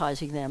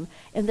proselytizing them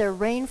in their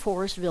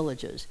rainforest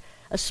villages,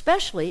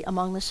 especially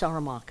among the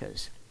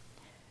Saramakas.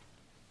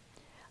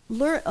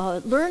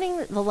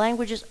 Learning the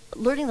languages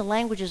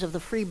of the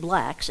free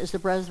blacks, as the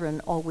Brethren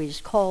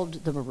always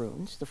called the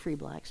Maroons, the free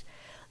blacks,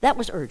 that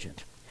was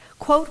urgent.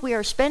 Quote, "We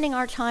are spending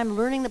our time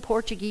learning the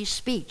Portuguese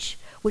speech,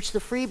 which the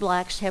free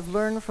blacks have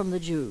learned from the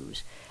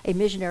Jews," a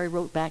missionary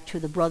wrote back to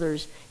the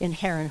brothers in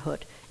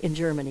Herrnhut in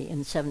Germany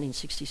in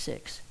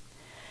 1766.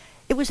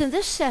 It was in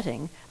this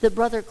setting that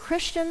Brother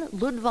Christian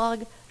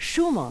Ludwig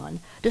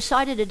Schumann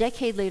decided a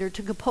decade later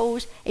to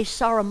compose a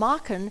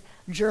Saramaccan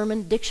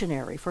German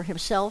dictionary for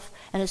himself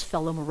and his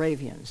fellow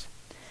Moravians.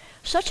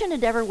 Such an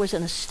endeavor was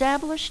an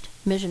established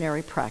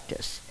missionary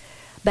practice.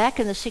 Back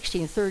in the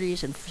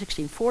 1630s and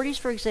 1640s,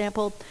 for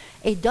example,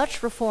 a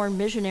Dutch Reformed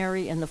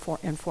missionary in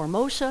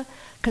Formosa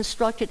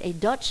constructed a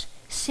Dutch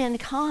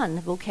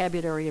Sincan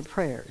vocabulary and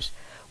prayers,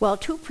 while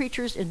two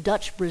preachers in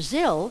Dutch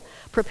Brazil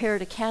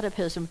prepared a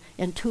catechism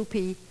in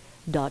Tupi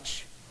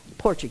Dutch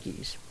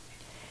Portuguese.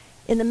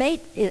 In the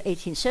late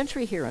 18th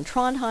century here in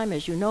Trondheim,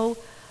 as you know,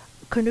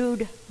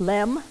 Knud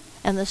Lem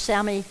and the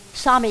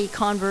Sami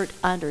convert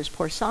Anders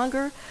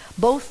Porsanger,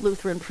 both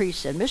Lutheran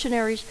priests and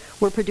missionaries,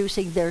 were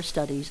producing their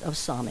studies of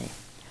Sami.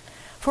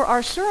 For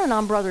our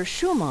Suriname brother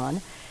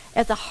Schumann,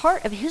 at the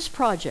heart of his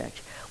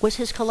project was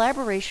his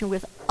collaboration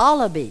with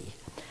Alabi,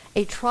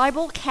 a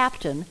tribal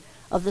captain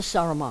of the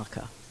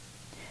Saramacca.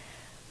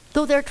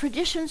 Though their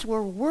traditions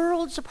were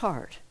worlds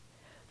apart,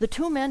 the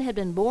two men had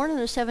been born in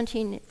the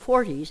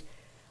 1740s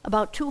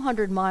about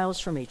 200 miles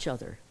from each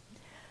other.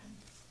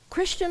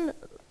 Christian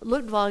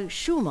Ludwig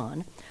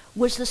Schumann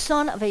was the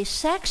son of a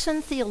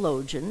Saxon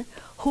theologian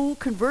who,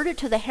 converted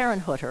to the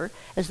Herrnhuter,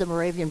 as the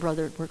Moravian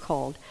brothers were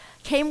called,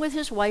 came with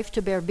his wife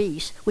to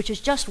Berbice, which is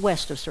just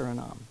west of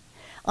Suriname,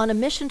 on a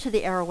mission to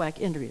the Arawak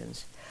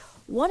Indians.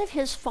 One of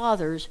his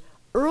father's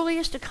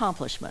earliest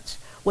accomplishments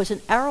was an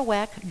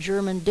Arawak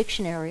German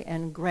dictionary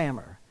and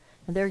grammar.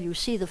 And there you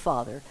see the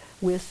father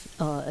with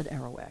an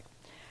Arawak.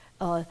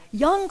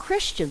 Young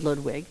Christian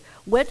Ludwig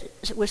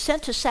was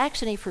sent to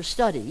Saxony for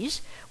studies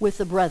with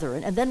the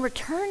brethren and then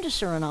returned to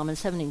Suriname in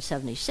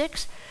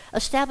 1776,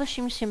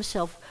 establishing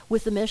himself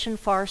with the mission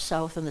far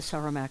south on the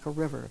Saramacca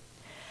River.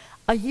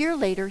 A year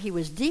later, he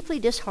was deeply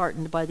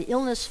disheartened by the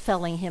illness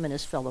felling him and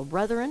his fellow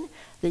brethren.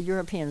 The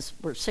Europeans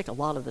were sick a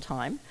lot of the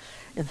time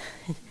in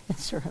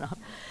Suriname.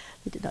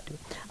 They did not do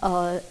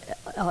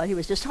it. He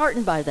was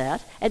disheartened by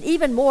that, and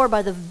even more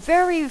by the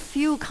very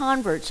few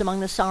converts among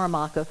the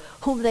Saramacca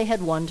whom they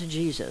had won to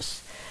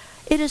Jesus.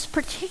 "It is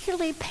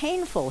particularly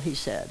painful," he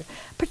said,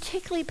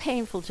 "particularly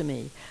painful to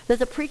me that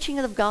the preaching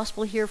of the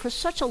gospel here for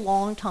such a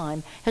long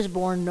time has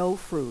borne no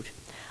fruit.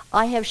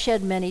 I have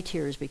shed many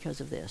tears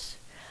because of this."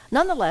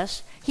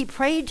 Nonetheless, he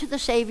prayed to the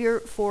Savior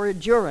for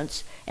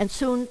endurance and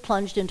soon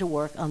plunged into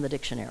work on the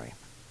dictionary.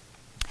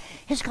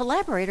 His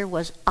collaborator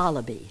was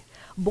Alabi,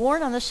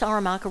 born on the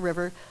Saramacca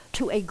River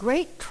to a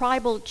great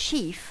tribal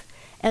chief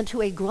and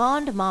to a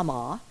grande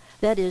mama,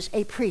 that is,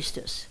 a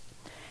priestess.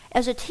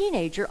 As a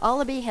teenager,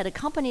 Alabi had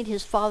accompanied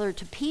his father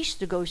to peace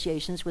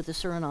negotiations with the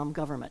Suriname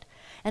government,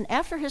 and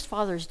after his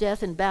father's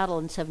death in battle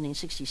in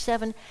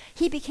 1767,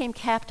 he became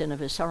captain of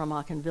his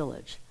Saramaccan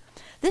village.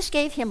 This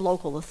gave him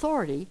local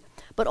authority,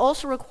 but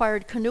also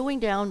required canoeing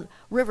down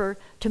river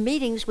to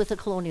meetings with the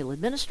colonial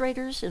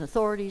administrators and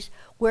authorities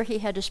where he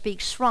had to speak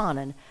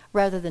Sranan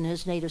rather than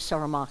his native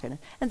Saramaccan.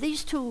 And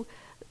these two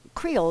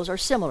Creoles are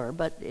similar,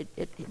 but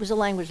it was a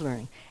language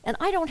learning. And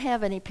I don't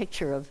have any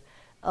picture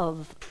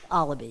of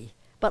Alabi,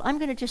 but I'm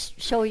going to just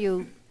show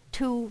you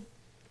two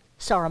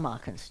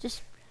Saramaccans,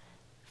 just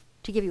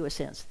to give you a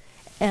sense.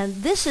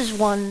 And this is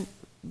one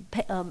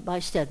by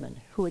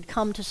Stedman, who had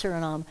come to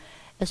Suriname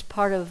as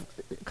part of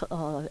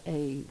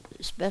a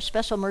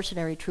special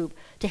mercenary troop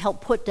to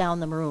help put down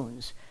the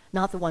Maroons,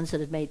 not the ones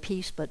that had made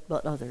peace, but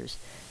others.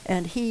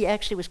 And he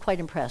actually was quite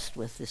impressed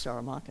with the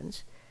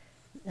Saramaccans.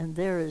 And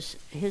there is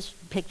his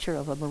picture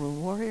of a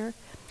Maroon warrior.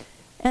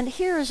 And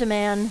here is a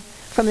man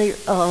from the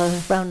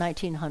around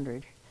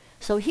 1900.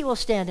 So he will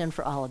stand in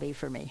for Alabi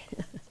for me,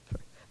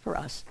 for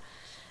us.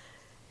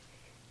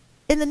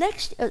 In the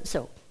next,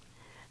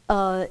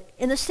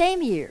 in the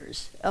same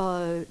years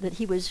that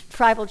he was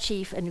tribal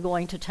chief and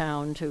going to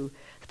town to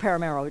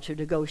Paramaribo to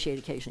negotiate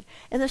occasionally,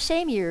 in the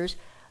same years,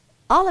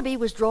 Alabi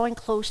was drawing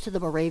close to the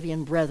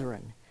Moravian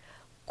brethren.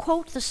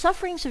 Quote, "The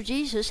sufferings of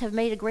Jesus have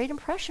made a great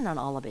impression on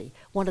Alabi,"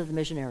 one of the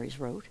missionaries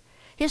wrote.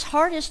 "His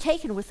heart is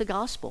taken with the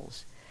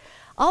Gospels."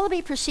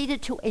 Alabi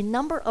proceeded to a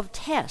number of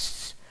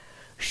tests,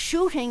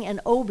 shooting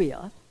an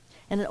obia,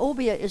 and an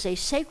obia is a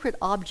sacred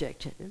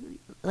object,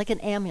 like an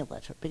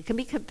amulet, but it can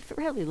be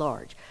fairly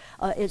large.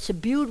 It's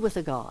imbued with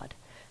a god.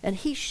 And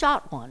he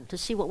shot one to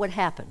see what would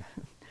happen.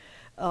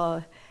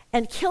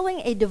 And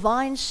killing a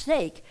divine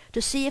snake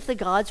to see if the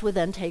gods would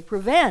then take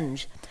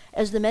revenge,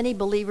 as the many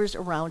believers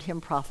around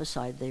him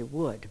prophesied they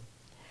would.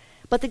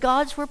 But the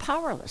gods were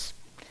powerless,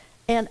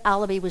 and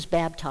Alabi was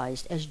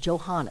baptized as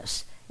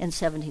Johannes in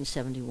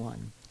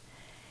 1771.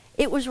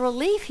 It was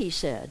relief, he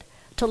said,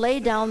 to lay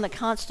down the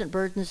constant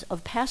burdens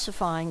of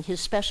pacifying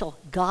his special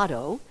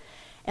Gado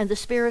and the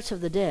spirits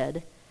of the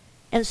dead,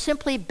 and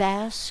simply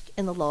bask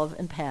in the love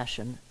and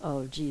passion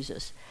of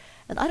Jesus.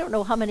 And I don't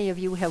know how many of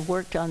you have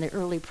worked on the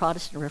early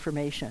Protestant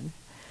Reformation,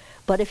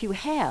 but if you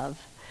have,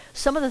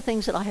 some of the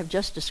things that I have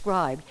just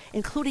described,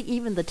 including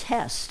even the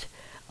test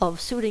of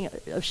shooting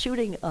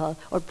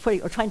or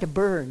trying to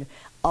burn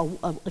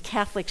a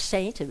Catholic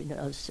saint,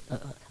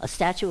 a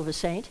statue of a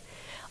saint,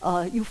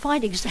 you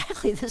find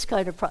exactly this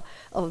kind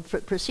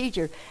of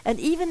procedure. And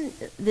even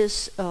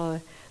this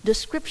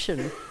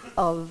description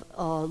of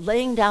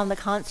laying down the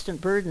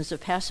constant burdens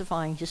of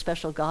pacifying his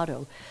special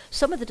Gatto,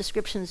 some of the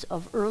descriptions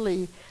of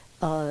early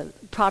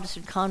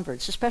Protestant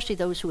converts, especially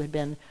those who had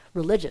been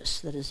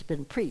religious, that has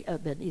been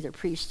either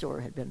priests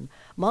or had been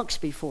monks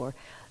before,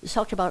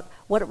 talked about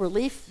what a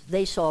relief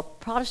they saw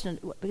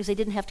Protestant, because they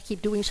didn't have to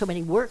keep doing so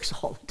many works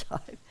all the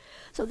time.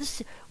 So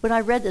this, when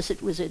I read this,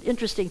 it was an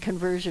interesting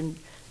conversion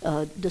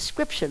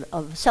description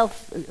of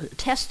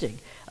self-testing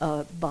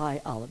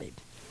by Alabi.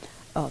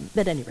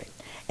 At any rate,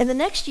 in the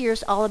next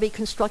years, Alabi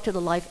constructed a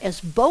life as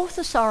both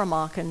a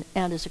Saramaccan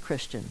and as a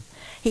Christian.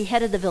 He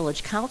headed the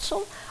village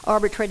council,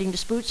 arbitrating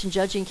disputes and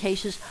judging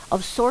cases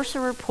of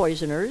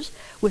sorcerer-poisoners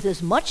with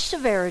as much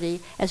severity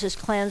as his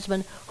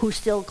clansmen who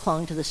still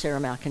clung to the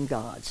Saramaccan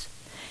gods.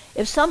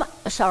 If some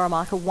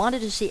Saramacca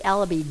wanted to see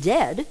Alabi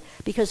dead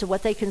because of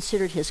what they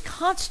considered his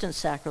constant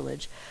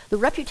sacrilege, the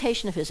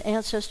reputation of his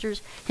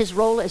ancestors, his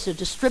role as a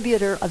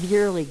distributor of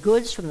yearly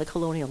goods from the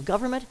colonial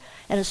government,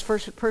 and his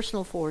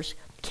personal force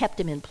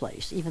kept him in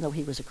place, even though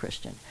he was a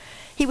Christian.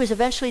 He was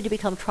eventually to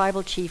become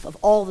tribal chief of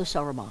all the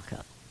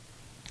Saramacca.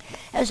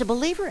 As a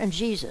believer in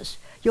Jesus,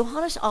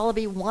 Johannes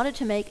Alabi wanted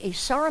to make a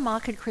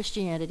Saramaccan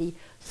Christianity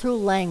through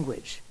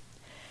language.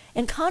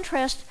 In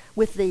contrast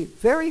with the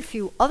very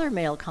few other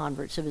male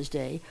converts of his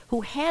day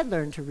who had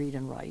learned to read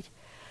and write,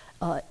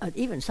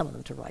 even some of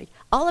them to write,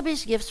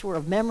 Alabi's gifts were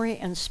of memory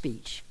and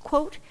speech.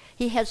 Quote,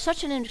 he had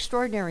such an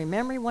extraordinary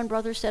memory, one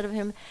brother said of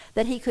him,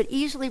 that he could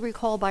easily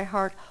recall by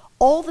heart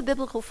all the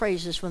biblical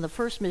phrases from the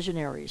first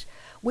missionaries,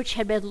 which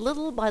had been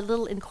little by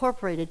little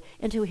incorporated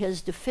into his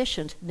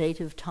deficient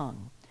native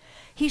tongue.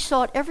 He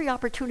sought every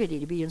opportunity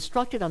to be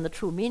instructed on the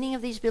true meaning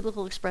of these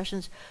biblical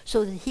expressions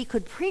so that he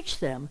could preach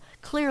them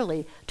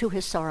clearly to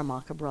his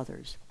Saramacca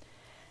brothers.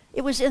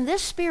 It was in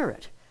this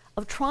spirit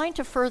of trying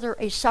to further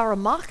a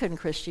Saramaccan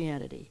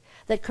Christianity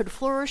that could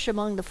flourish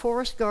among the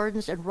forest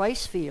gardens and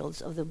rice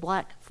fields of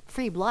the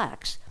free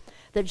blacks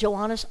that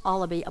Johannes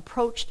Alabi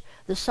approached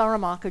the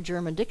Saramacca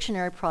German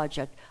Dictionary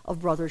project of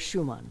Brother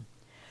Schumann.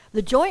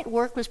 The joint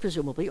work was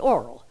presumably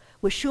oral,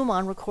 with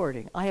Schumann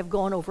recording. I have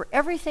gone over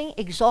everything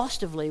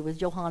exhaustively with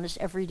Johannes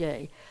every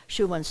day,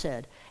 Schumann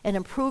said, and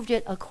improved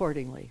it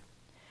accordingly.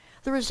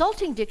 The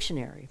resulting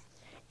dictionary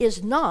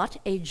is not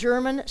a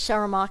German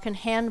Saramaccan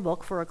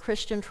handbook for a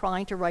Christian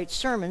trying to write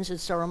sermons in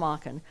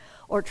Saramaccan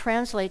or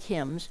translate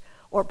hymns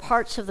or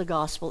parts of the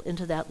gospel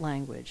into that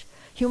language.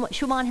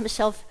 Schumann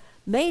himself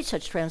made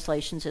such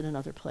translations in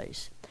another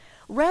place.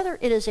 Rather,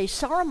 it is a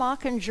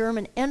Saramaccan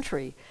German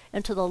entry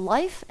into the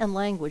life and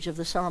language of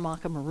the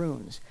Saramacca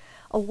Maroons,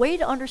 a way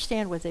to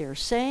understand what they are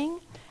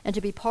saying and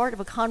to be part of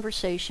a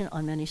conversation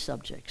on many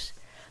subjects.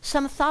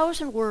 Some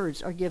 1,000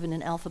 words are given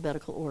in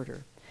alphabetical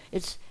order.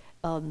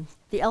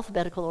 The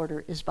alphabetical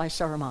order is by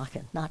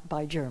Saramaccan, not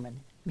by German.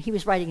 He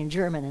was writing in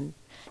German and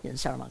in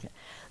Saramaccan,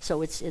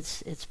 so it's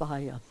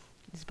by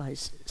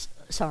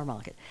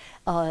Saramaccan.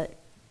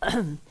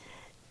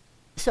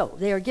 So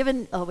they are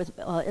given with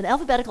in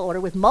alphabetical order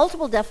with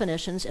multiple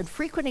definitions and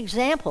frequent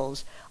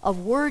examples of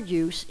word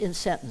use in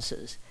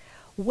sentences.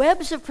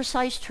 Webs of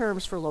precise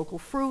terms for local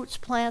fruits,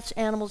 plants,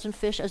 animals, and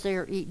fish as they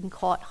are eaten,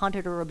 caught,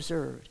 hunted, or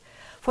observed.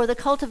 For the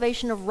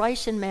cultivation of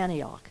rice and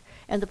manioc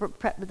and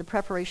the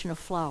preparation of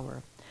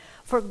flour.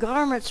 For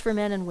garments for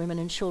men and women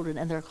and children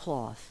and their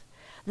cloth.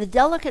 The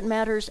delicate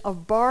matters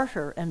of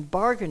barter and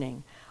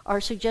bargaining are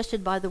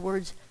suggested by the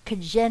words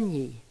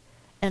kajenyi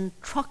and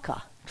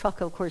trucka.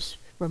 Trucka, of course,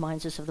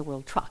 reminds us of the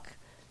word truck,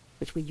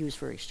 which we use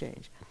for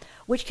exchange,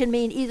 which can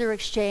mean either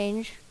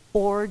exchange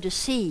or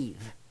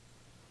deceive.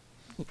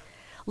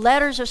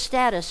 Ladders of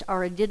status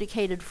are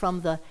indicated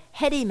from the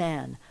heady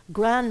man,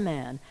 grand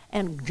man,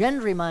 and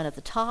gendryman at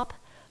the top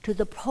to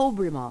the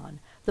pobriman,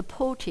 the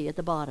poti at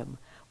the bottom,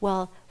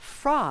 while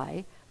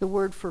fry, the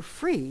word for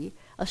free,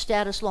 a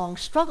status long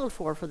struggled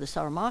for the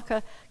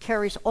Saramacca,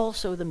 carries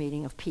also the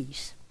meaning of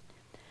peace.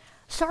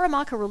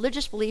 Saramacca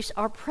religious beliefs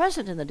are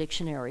present in the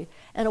dictionary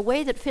in a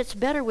way that fits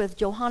better with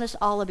Johannes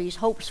Alabi's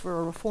hopes for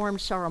a reformed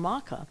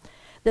Saramacca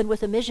than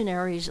with the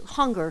missionaries'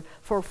 hunger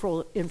for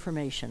full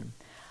information.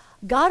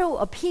 Gatto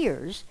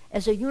appears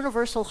as a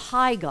universal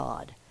high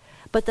god,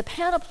 but the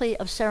panoply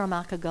of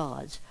Saramacca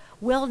gods,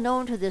 well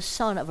known to this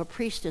son of a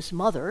priestess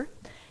mother,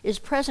 is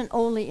present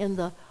only in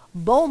the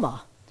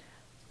Boma,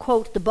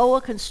 quote, the boa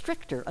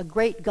constrictor, a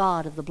great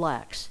god of the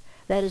blacks.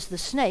 That is the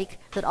snake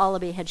that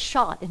Alabi had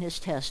shot in his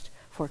test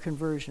for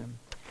conversion.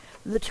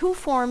 The two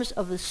forms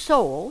of the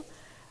soul,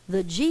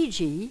 the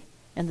Gigi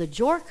and the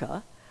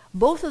Jorka,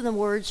 both of them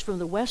words from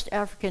the West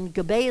African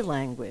Gabe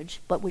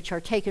language, but which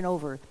are taken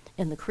over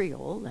in the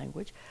Creole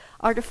language,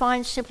 are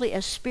defined simply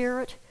as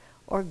spirit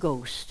or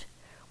ghost,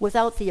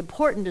 without the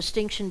important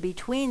distinction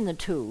between the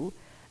two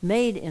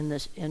made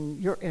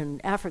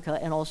in Africa,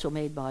 and also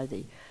made by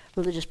the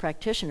religious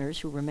practitioners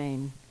who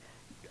remain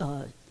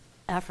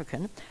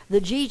African.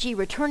 The Gigi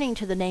returning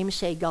to the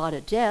namesake god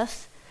at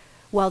death,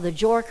 while the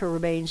Jorka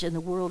remains in the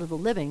world of the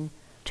living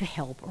to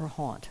help or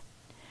haunt.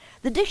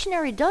 The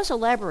dictionary does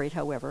elaborate,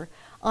 however,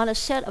 on a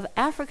set of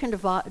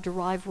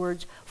African-derived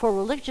words for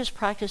religious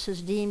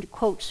practices deemed,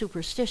 quote,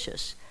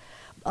 superstitious,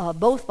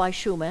 both by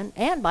Schumann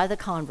and by the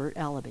convert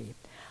Alibi.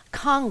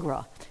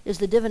 Kangra is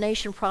the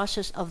divination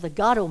process of the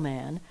Gado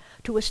man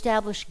to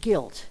establish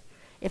guilt.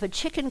 If a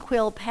chicken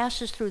quill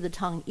passes through the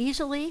tongue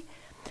easily,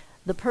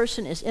 the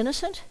person is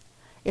innocent.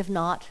 If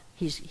not,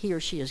 he or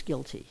she is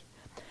guilty.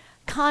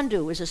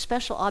 Kandu is a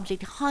special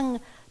object hung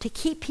to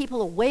keep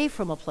people away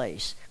from a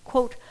place,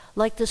 quote,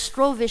 like the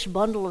Strovish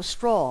bundle of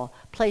straw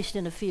placed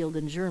in a field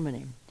in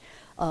Germany,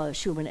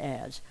 Schumann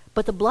adds.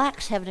 But the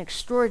blacks have an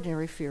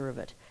extraordinary fear of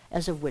it,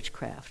 as of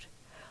witchcraft.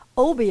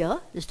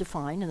 Obia is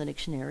defined in the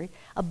dictionary,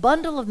 a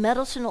bundle of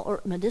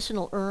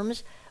medicinal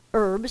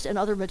herbs and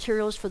other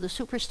materials for the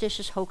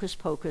superstitious hocus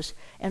pocus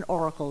and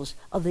oracles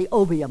of the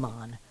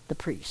Obiaman, the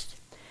priest.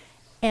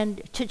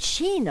 And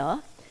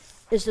Ticina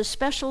is the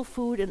special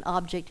food and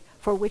object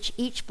for which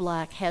each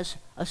black has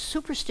a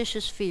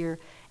superstitious fear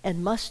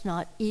and must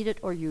not eat it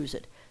or use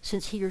it,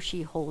 since he or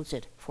she holds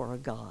it for a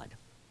god.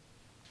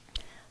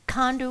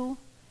 Kandu,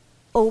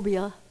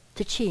 Obia,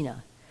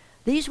 Ticina.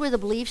 These were the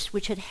beliefs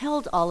which had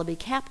held Alibi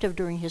captive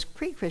during his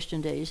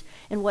pre-Christian days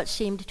in what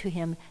seemed to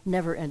him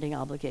never-ending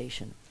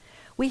obligation.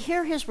 We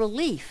hear his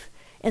relief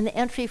in the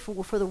entry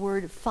for the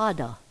word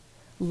fada,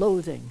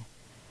 loathing.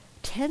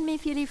 Ten mi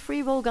fili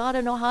frivo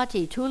gada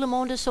nohati, tu le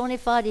monde sone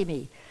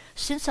fadimi.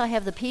 Since I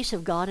have the peace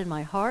of God in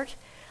my heart,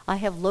 I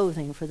have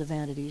loathing for the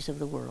vanities of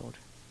the world.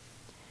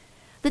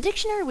 The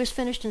dictionary was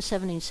finished in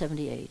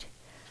 1778.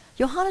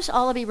 Johannes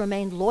Alibi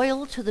remained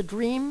loyal to the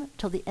dream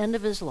till the end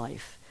of his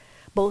life,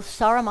 both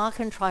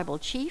Saramakan tribal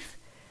chief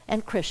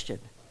and Christian,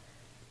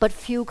 but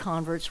few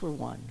converts were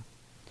won.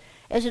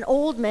 As an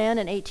old man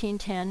in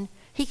 1810,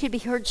 he could be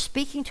heard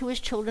speaking to his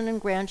children and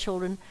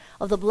grandchildren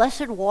of the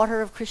blessed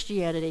water of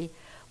Christianity,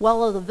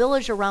 while the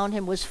village around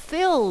him was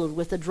filled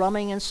with the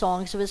drumming and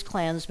songs of his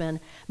clansmen,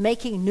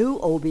 making new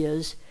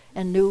obias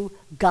and new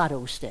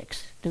gado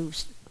sticks, new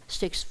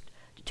sticks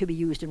to be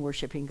used in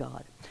worshiping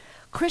God.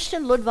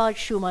 Christian Ludwig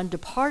Schumann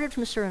departed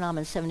from Suriname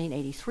in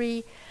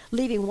 1783,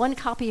 leaving one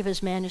copy of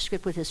his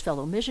manuscript with his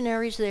fellow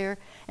missionaries there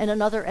and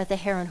another at the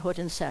Herrenhut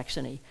in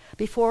Saxony,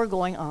 before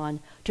going on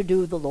to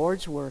do the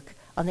Lord's work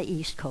on the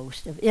east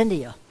coast of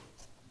India.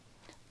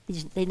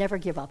 They never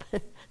give up,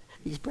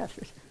 these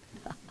brethren.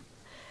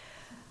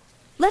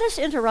 Let us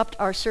interrupt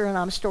our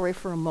Suriname story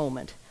for a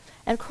moment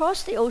and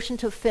cross the ocean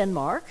to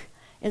Finnmark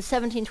in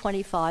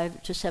 1725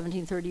 to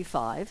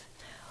 1735,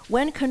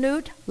 when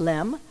Knut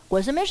Lem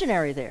was a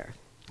missionary there,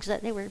 because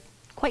they were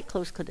quite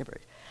close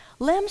neighbors.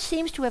 Lem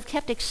seems to have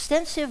kept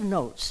extensive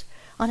notes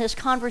on his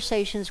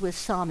conversations with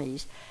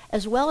Samis,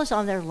 as well as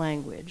on their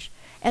language,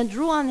 and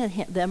drew on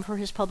them for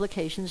his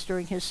publications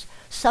during his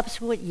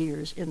subsequent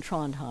years in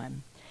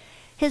Trondheim.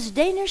 His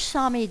Danish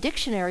Sami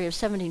dictionary of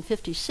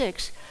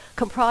 1756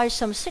 comprised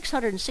some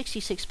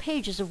 666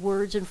 pages of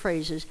words and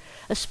phrases,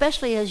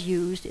 especially as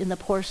used in the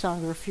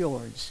Porsanger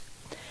fjords.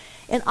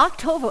 In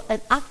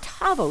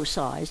octavo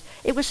size,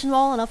 it was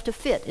small enough to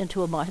fit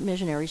into a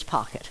missionary's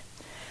pocket.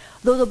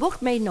 Though the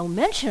book made no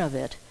mention of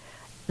it,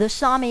 the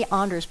Sami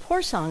Anders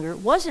Porsanger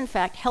was in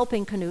fact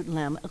helping Knut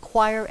Lem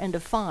acquire and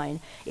define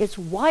its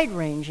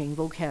wide-ranging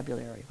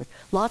vocabulary, with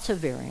lots of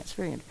variants.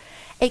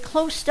 A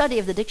close study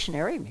of the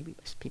dictionary, maybe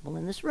people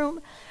in this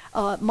room,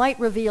 might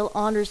reveal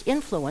Anders'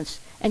 influence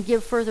and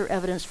give further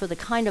evidence for the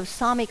kind of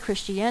Sami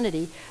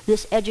Christianity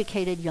this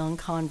educated young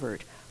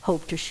convert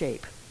hoped to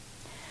shape.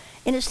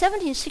 In his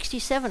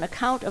 1767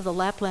 account of the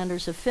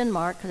Laplanders of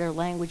Finnmark, their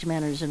language,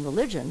 manners, and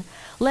religion,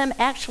 Lem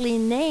actually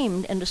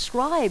named and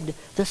described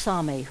the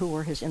Sami who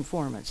were his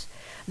informants,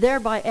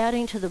 thereby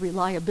adding to the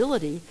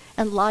reliability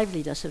and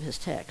liveliness of his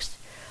text.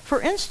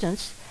 For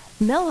instance,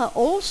 Mella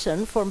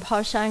Olsen from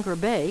Porsanger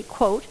Bay,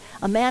 quote,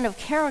 a man of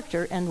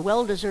character and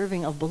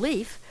well-deserving of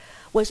belief,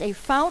 was a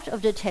fount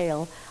of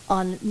detail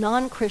on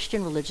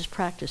non-Christian religious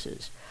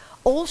practices.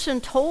 Olsen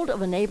told of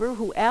a neighbor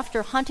who,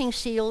 after hunting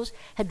seals,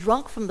 had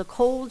drunk from the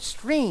cold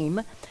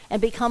stream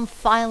and become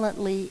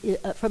violently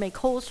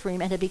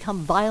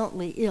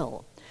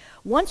ill.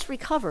 Once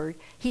recovered,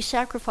 he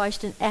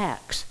sacrificed an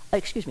ox,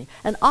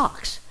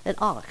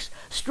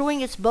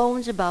 strewing its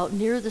bones about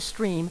near the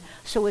stream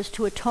so as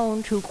to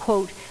atone to,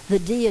 quote, the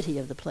deity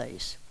of the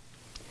place.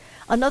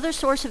 Another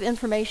source of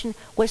information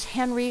was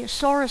Henry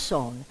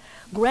Sorenson,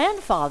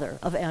 grandfather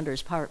of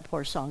Anders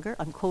Porsanger.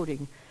 I'm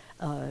quoting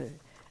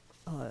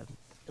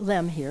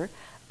Lem here,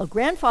 a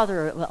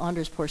grandfather of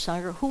Anders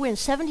Porsanger, who in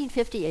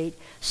 1758,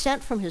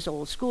 sent from his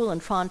old school in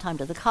Trondheim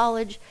to the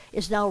college,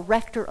 is now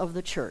rector of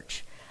the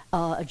church,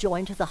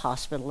 adjoined to the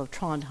hospital of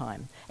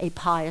Trondheim, a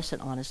pious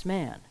and honest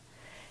man.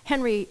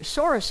 Henry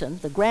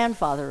Sorensen, the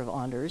grandfather of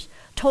Anders,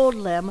 told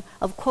Lem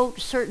of, quote,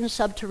 certain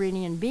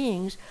subterranean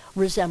beings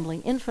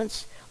resembling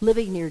infants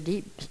living near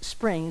deep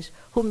springs,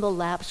 whom the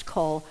Lapps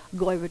call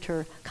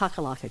Goiveter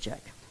Kakalakajek.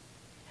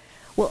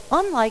 Well,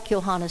 unlike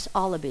Johannes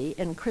Alaby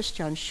and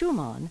Christian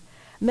Schumann,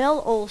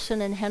 Mel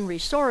Olson and Henry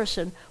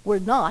Sorensen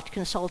were not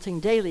consulting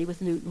daily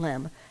with Knut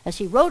Lem as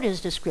he wrote his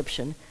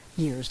description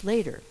years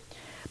later.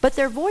 But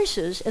their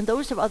voices and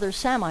those of other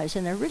Samites,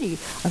 and there are really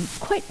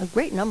quite a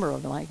great number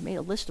of them, I made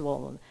a list of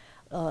all of them,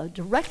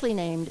 directly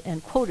named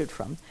and quoted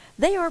from,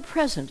 they are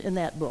present in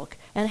that book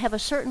and have a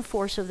certain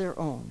force of their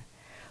own.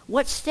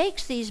 What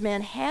stakes these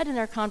men had in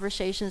their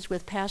conversations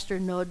with Pastor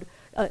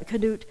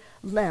Knut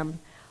Lem,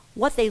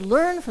 what they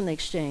learned from the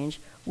exchange,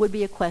 would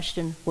be a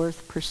question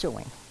worth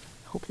pursuing.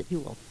 Hope that you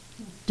will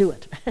do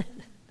it.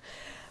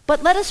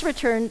 But let us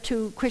return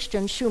to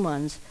Christian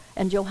Schumann's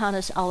and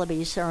Johannes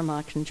Alaby's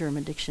Saramaccan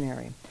German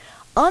dictionary.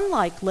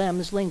 Unlike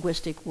Lem's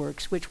linguistic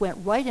works, which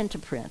went right into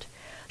print,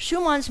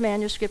 Schumann's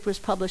manuscript was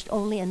published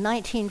only in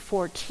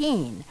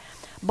 1914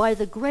 by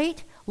the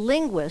great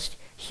linguist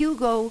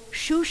Hugo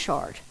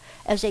Schuchart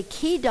as a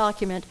key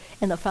document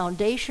in the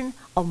foundation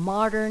of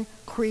modern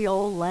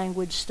Creole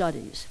language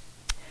studies.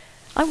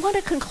 I want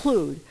to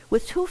conclude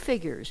with two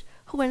figures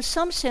who in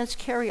some sense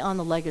carry on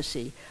the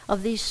legacy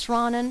of these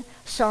Sranan,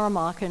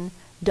 Saramaccan,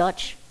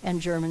 Dutch, and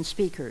German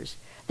speakers,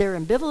 their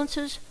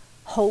ambivalences,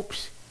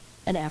 hopes,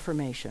 and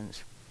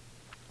affirmations.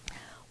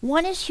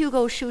 One is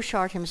Hugo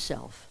Schuchart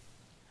himself.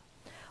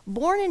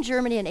 Born in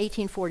Germany in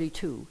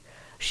 1842,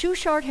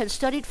 Schuchart had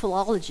studied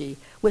philology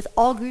with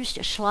August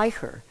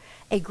Schleicher,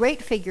 a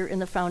great figure in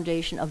the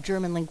foundation of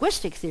German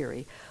linguistic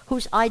theory,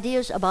 whose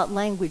ideas about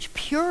language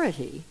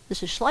purity,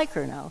 this is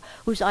Schleicher now,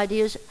 whose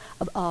ideas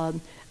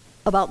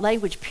about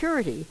language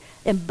purity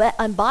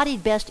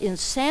embodied best in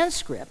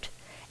Sanskrit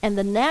and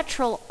the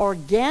natural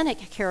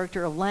organic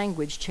character of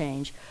language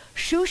change,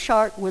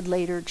 Schuchart would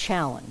later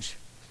challenge.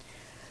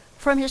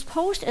 From his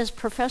post as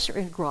professor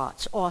in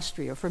Graz,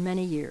 Austria, for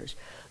many years,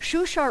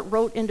 Schuchart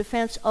wrote in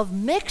defense of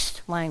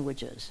mixed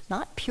languages,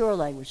 not pure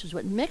languages,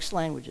 but mixed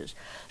languages,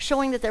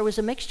 showing that there was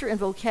a mixture in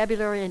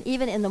vocabulary and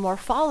even in the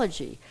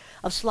morphology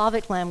of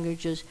Slavic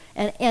languages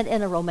and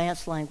in a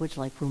Romance language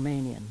like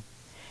Romanian.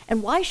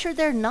 And why should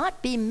there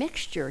not be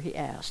mixture, he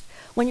asked,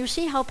 when you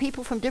see how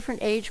people from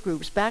different age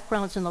groups,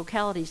 backgrounds, and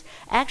localities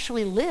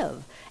actually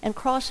live and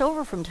cross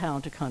over from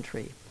town to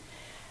country?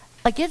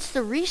 Against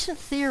the recent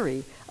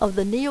theory of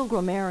the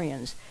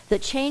neo-grammarians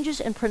that changes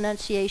in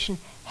pronunciation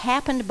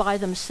happened by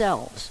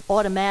themselves,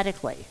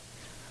 automatically,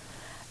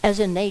 as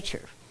in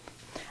nature,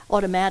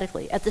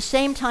 automatically, at the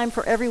same time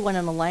for everyone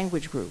in a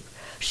language group,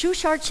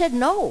 Schuchart said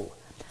no.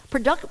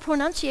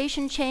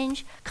 Pronunciation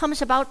change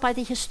comes about by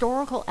the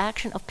historical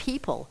action of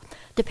people,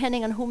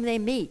 depending on whom they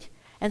meet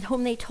and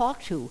whom they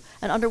talk to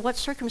and under what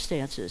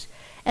circumstances.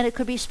 And it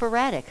could be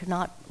sporadic,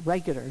 not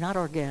regular, not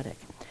organic.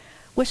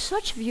 With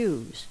such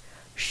views,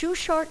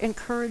 Schuchart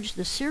encouraged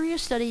the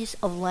serious studies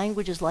of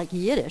languages like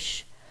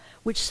Yiddish,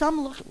 which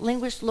some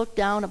linguists look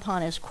down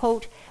upon as,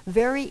 quote,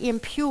 very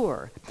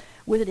impure,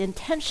 with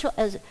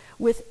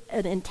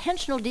an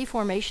intentional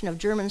deformation of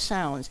German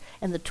sounds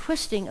and the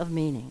twisting of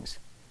meanings.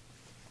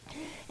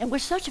 And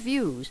with such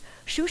views,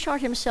 Schuchart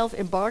himself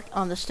embarked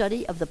on the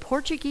study of the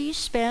Portuguese,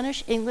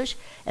 Spanish, English,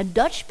 and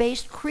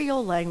Dutch-based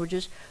Creole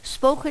languages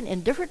spoken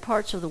in different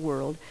parts of the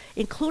world,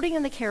 including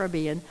in the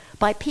Caribbean,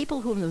 by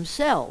people whom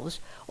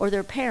themselves or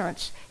their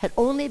parents had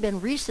only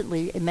been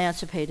recently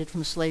emancipated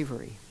from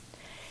slavery.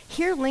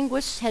 Here,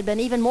 linguists had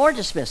been even more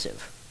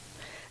dismissive.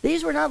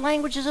 These were not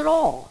languages at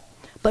all,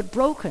 but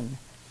broken,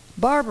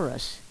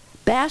 barbarous,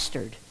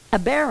 bastard,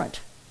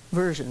 aberrant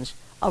versions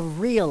of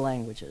real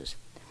languages.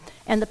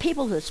 And the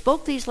people that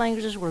spoke these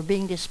languages were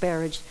being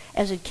disparaged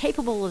as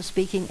incapable of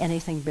speaking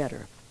anything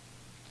better.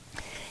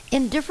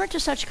 Indifferent to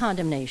such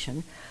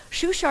condemnation,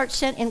 Schuchart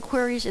sent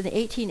inquiries in the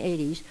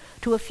 1880s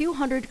to a few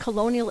hundred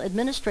colonial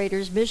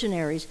administrators,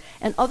 missionaries,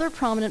 and other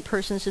prominent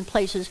persons in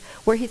places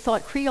where he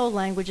thought Creole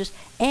languages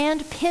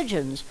and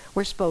pidgins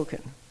were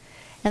spoken.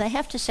 And I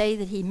have to say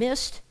that he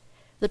missed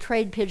the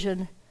trade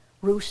pidgin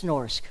Roos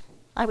Norsk.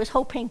 I was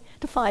hoping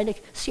to find a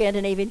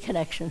Scandinavian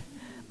connection.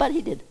 But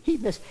he did. He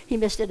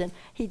missed it, and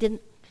he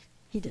didn't.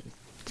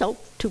 So,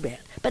 too bad.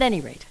 But at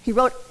any rate, he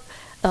wrote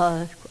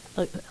a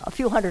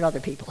few hundred other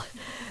people.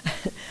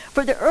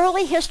 For the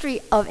early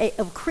history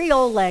of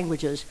Creole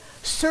languages,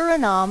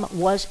 Suriname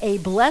was a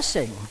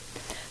blessing,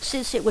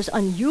 since it was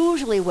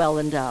unusually well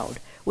endowed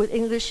with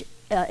English,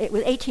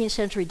 with 18th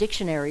century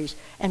dictionaries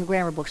and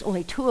grammar books,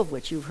 only two of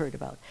which you've heard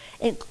about.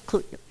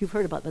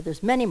 But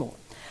there's many more.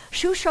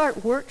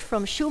 Schuchart worked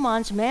from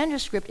Schumann's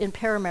manuscript in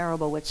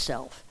Paramaribo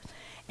itself.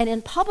 And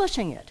in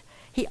publishing it,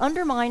 he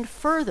undermined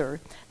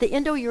further the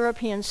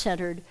Indo-European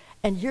centered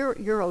and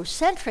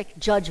Eurocentric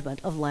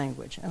judgment of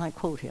language. And I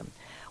quote him,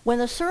 when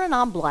the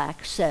Suriname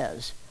black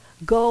says,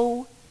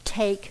 go,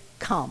 take,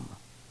 come,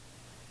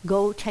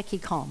 go, techie,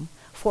 come,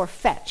 for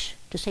fetch,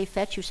 to say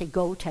fetch, you say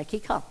go,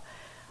 techie, come.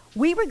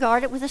 We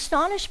regard it with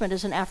astonishment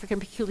as an African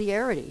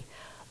peculiarity,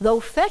 though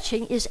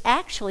fetching is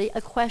actually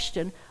a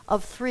question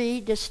of 3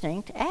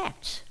 distinct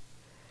acts.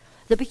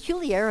 The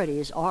peculiarity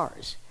is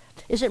ours.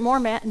 Is it more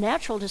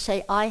natural to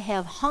say, I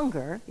have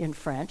hunger, in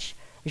French,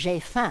 j'ai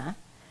faim,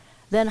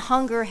 than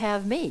hunger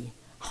have me,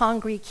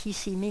 hungry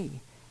kisi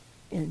me,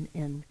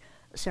 in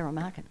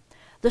Saramaccan?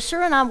 The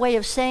Suriname way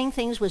of saying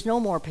things was no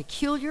more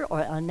peculiar or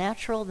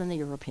unnatural than the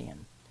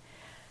European.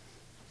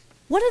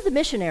 One of the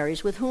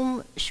missionaries with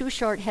whom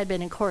Schuchart had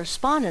been in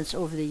correspondence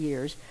over the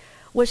years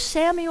was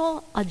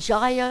Samuel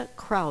Ajaya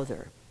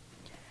Crowther,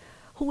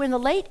 who in the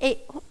late I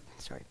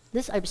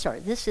missed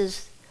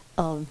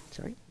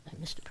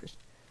a person.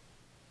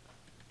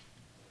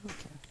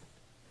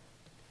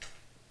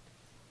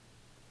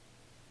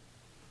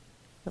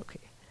 Okay.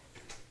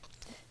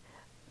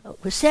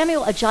 Was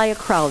Samuel Ajaya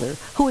Crowther,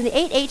 who in the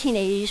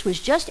 1880s was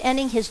just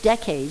ending his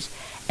decades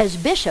as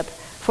bishop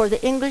for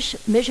the English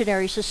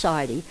Missionary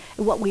Society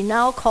in what we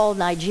now call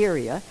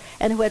Nigeria,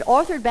 and who had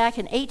authored back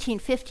in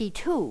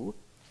 1852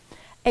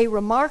 a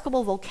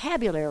remarkable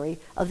vocabulary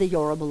of the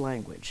Yoruba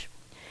language.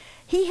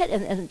 He had,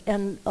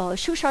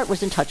 Schuchart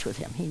was in touch with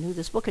him. He knew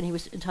this book, and he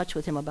was in touch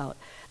with him about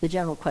the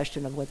general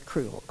question of what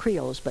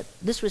Creoles, but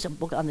this was a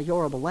book on the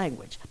Yoruba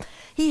language.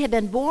 He had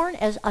been born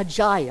as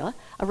Ajaya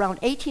around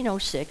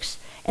 1806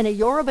 in a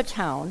Yoruba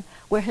town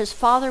where his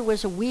father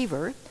was a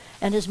weaver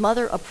and his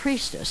mother a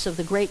priestess of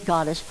the great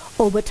goddess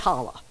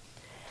Obatala.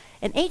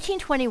 In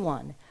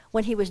 1821,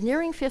 when he was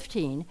nearing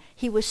 15,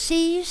 he was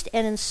seized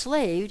and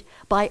enslaved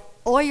by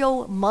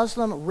Oyo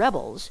Muslim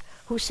rebels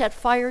who set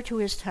fire to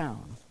his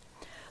town.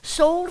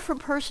 Sold from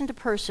person to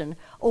person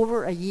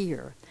over a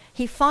year,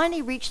 he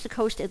finally reached the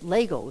coast at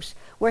Lagos,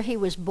 where he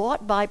was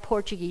bought by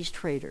Portuguese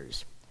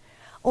traders.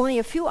 Only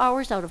a few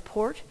hours out of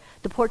port,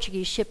 the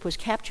Portuguese ship was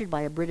captured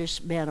by a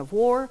British man of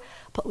war,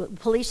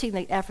 policing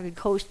the African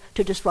coast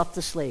to disrupt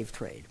the slave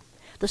trade.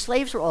 The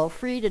slaves were all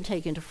freed and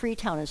taken to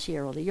Freetown in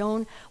Sierra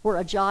Leone,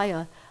 where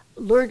Ajaya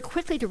learned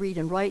quickly to read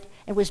and write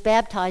and was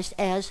baptized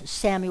as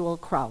Samuel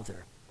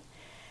Crowther.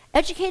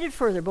 Educated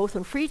further both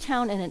in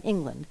Freetown and in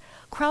England,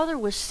 Crowther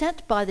was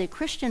sent by the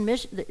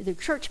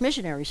Church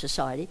Missionary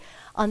Society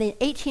on the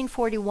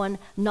 1841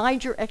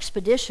 Niger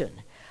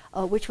expedition,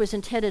 which was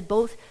intended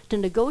both to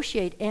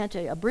negotiate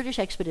a British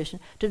expedition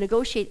to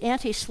negotiate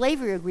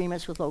anti-slavery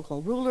agreements with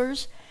local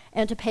rulers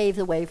and to pave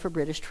the way for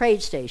British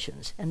trade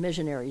stations and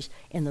missionaries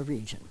in the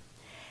region.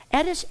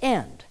 At its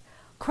end,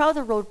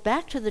 Crowther wrote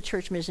back to the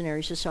Church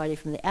Missionary Society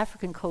from the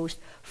African coast,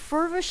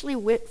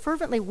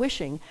 fervently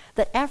wishing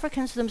that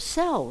Africans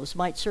themselves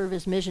might serve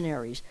as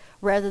missionaries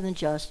rather than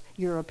just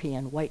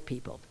European white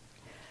people.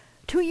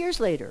 2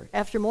 years later,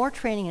 after more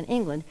training in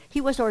England,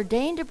 he was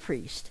ordained a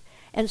priest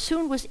and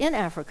soon was in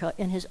Africa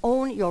in his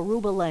own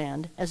Yoruba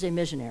land as a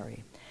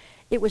missionary.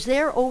 It was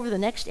there over the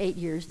next 8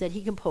 years that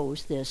he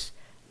composed this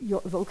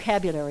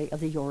vocabulary of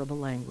the Yoruba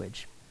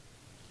language.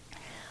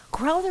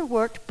 Crowther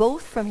worked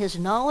both from his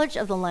knowledge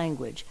of the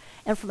language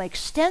and from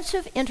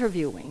extensive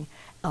interviewing.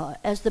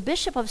 As the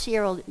Bishop of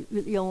Sierra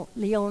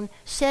Leone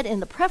said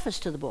in the preface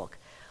to the book,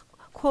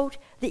 quote,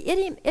 the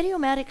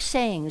idiomatic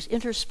sayings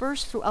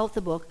interspersed throughout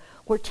the book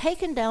were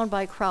taken down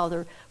by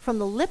Crowther from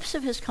the lips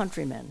of his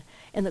countrymen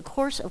in the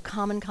course of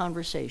common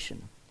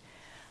conversation.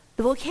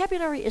 The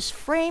vocabulary is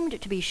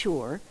framed, to be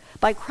sure,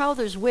 by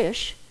Crowther's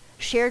wish,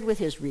 shared with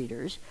his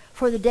readers,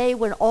 for the day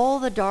when all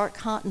the dark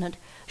continent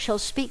shall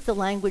speak the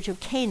language of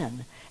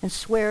Canaan and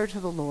swear to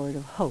the Lord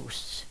of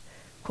hosts,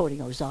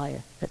 quoting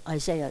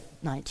Isaiah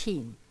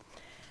 19.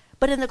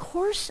 But in the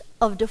course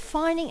of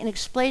defining and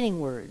explaining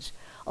words,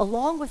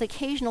 along with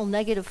occasional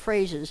negative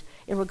phrases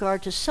in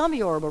regard to some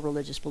Yoruba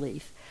religious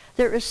belief,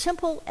 there is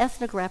simple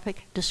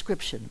ethnographic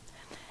description,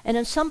 and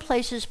in some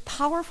places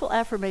powerful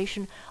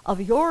affirmation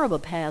of Yoruba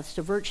paths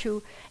to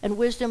virtue and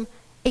wisdom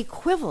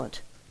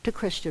equivalent to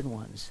Christian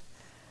ones.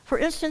 For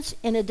instance,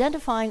 in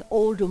identifying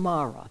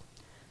Oldumara,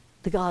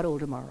 the god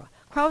Oldumara,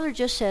 Crowther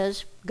just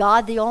says,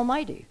 God the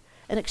Almighty,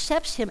 and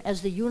accepts him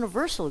as the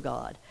universal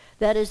God,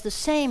 that is the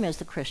same as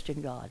the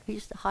Christian God.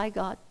 He's the high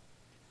God,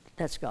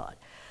 that's God.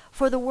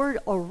 For the word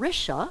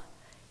Orisha,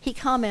 he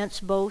comments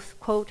both,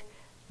 quote,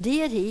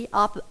 deity,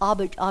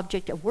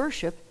 object of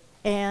worship,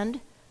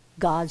 and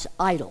God's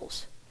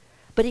idols.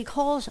 But he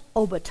calls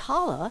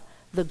Obatala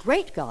the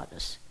great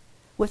goddess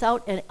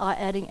without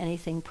adding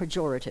anything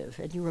pejorative.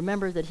 And you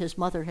remember that his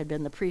mother had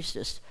been the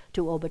priestess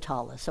to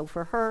Obatala. So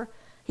for her,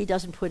 he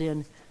doesn't put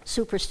in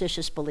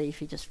superstitious belief.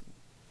 He just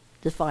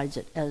defines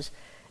it as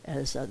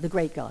the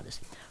great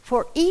goddess.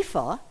 For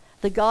Ifa,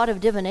 the god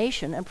of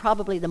divination, and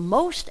probably the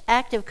most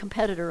active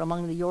competitor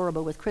among the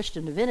Yoruba with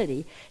Christian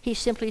divinity, he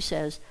simply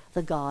says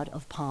the god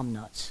of palm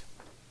nuts.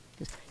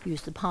 Just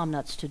use the palm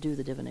nuts to do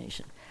the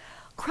divination.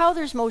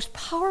 Crowther's most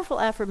powerful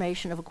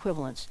affirmation of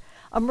equivalence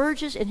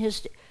emerges in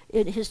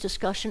his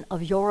discussion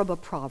of Yoruba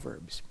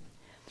proverbs.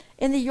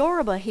 In the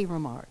Yoruba, he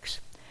remarks,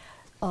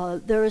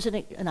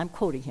 and I'm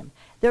quoting him,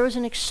 there is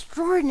an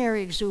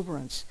extraordinary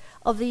exuberance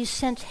of these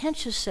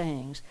sententious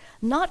sayings,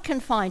 not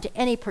confined to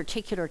any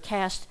particular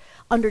caste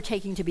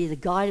undertaking to be the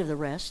guide of the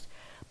rest,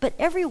 but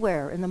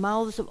everywhere in the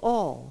mouths of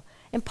all,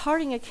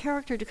 imparting a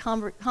character to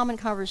common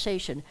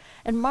conversation,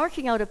 and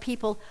marking out a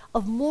people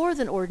of more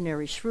than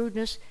ordinary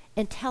shrewdness,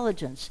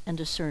 intelligence, and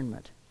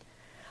discernment.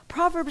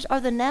 Proverbs are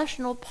the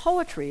national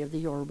poetry of the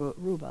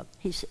Yoruba,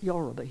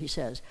 he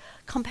says,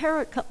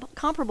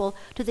 comparable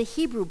to the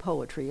Hebrew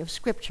poetry of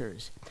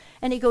scriptures.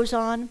 And he goes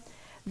on,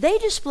 they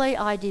display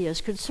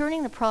ideas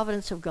concerning the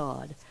providence of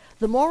God,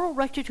 the moral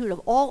rectitude of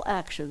all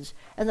actions,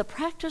 and the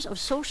practice of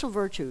social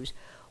virtues,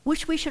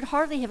 which we should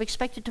hardly have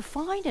expected to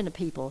find in a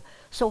people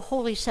so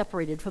wholly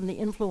separated from the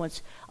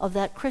influence of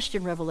that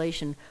Christian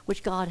revelation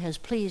which God has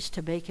pleased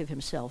to make of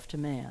himself to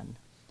man.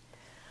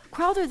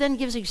 Crowther then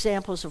gives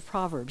examples of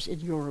proverbs in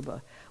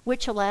Yoruba,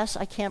 which, alas,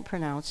 I can't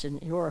pronounce in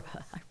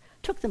Yoruba. I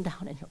took them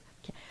down in Yoruba.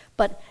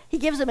 But he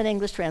gives them an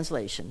English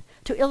translation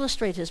to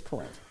illustrate his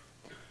point.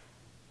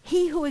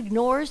 He who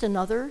ignores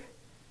another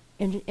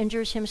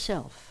injures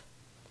himself.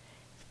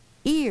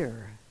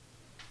 Ear,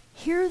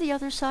 hear the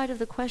other side of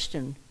the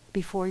question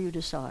before you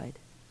decide.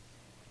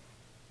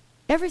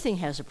 Everything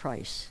has a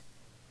price,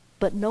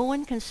 but no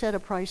one can set a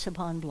price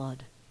upon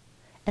blood,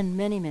 and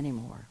many, many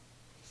more.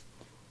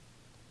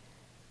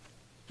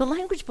 The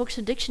language books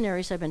and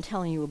dictionaries I've been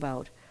telling you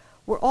about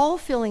were all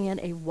filling in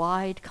a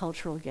wide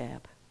cultural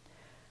gap.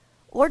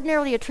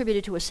 Ordinarily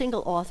attributed to a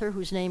single author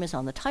whose name is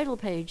on the title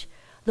page,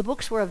 the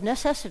books were of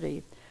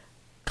necessity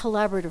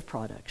collaborative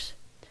products.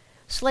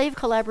 Slave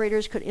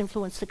collaborators could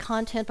influence the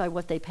content by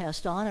what they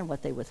passed on and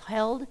what they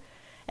withheld,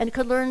 and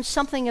could learn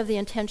something of the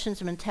intentions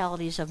and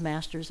mentalities of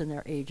masters and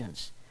their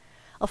agents.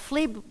 A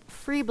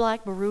free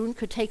black maroon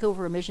could take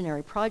over a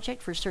missionary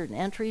project for certain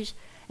entries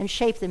and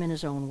shape them in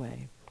his own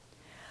way.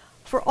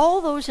 For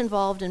all those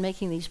involved in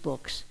making these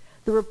books,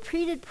 the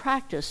repeated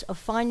practice of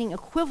finding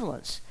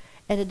equivalence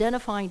and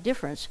identifying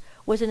difference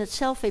was in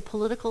itself a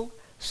political,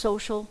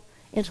 social,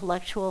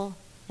 intellectual,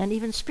 and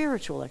even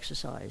spiritual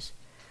exercise.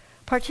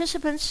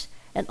 Participants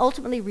and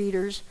ultimately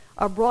readers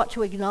are brought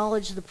to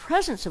acknowledge the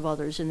presence of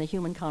others in the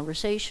human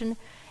conversation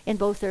in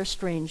both their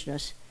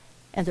strangeness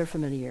and their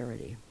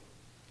familiarity.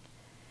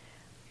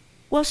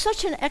 While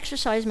such an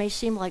exercise may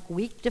seem like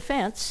weak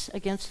defense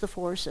against the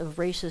force of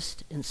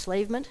racist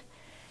enslavement,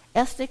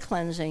 ethnic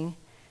cleansing,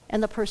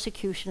 and the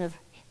persecution of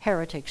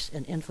heretics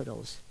and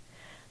infidels,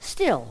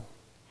 still,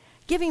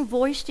 giving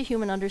voice to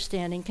human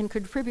understanding can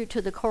contribute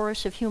to the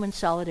chorus of human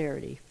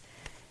solidarity.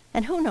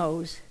 And who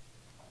knows,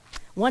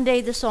 one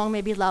day this song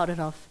may be loud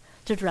enough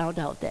to drown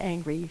out the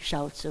angry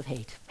shouts of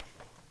hate.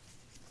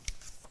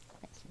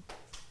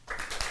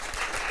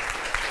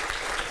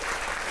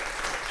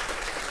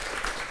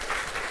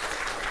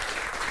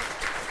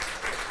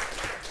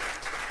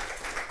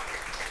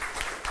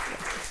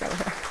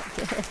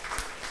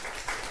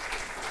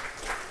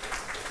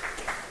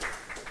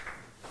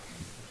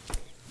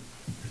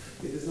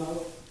 It is now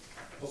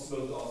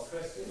possible to ask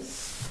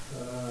questions.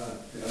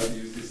 I'll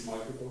use this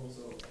microphone,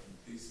 so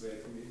please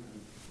wait for me and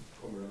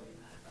come around.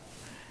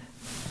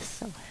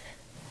 So,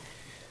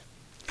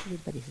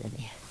 everybody's in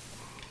here.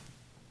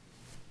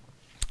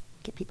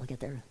 People get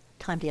their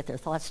time to get their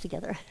thoughts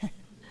together.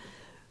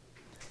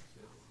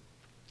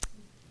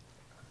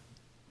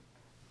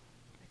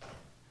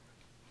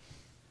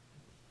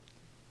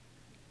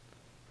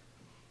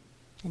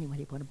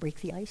 Anybody want to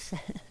break the ice?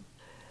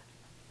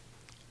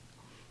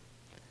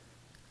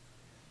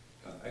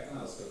 I can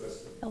ask a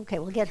question. Okay,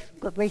 we'll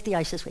go break the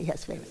ice this way.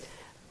 Yes, favorite.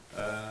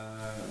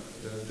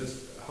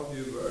 Just how do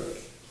you work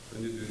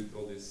when you do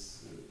all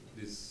these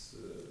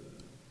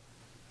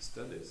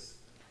studies?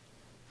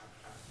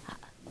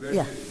 Where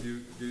yeah. have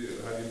you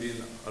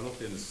been a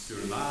lot in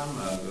Suriname and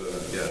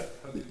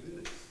how do you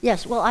do this?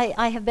 Yes, well,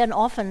 I have been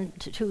often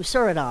to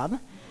Suriname,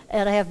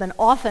 and I have been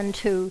often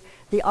to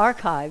the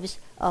archives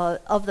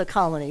of the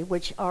colony,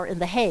 which are in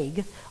The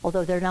Hague,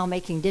 although they're now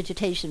making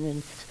digitation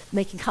and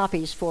making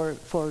copies for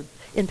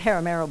in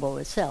Paramaribo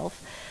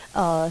itself.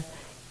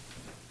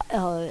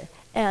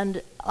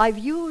 And I've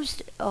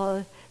used,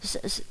 also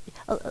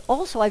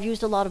I've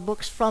used a lot of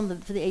books from the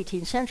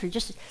 18th century.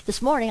 Just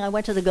this morning I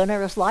went to the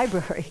Gonaris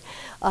Library.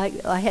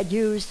 I had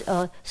used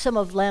some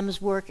of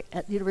Lem's work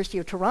at the University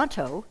of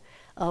Toronto.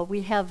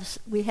 We have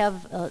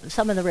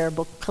some in the rare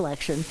book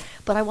collection,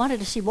 but I wanted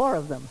to see more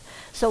of them.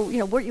 So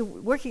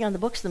working on the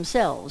books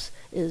themselves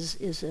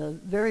is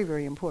very,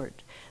 very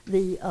important.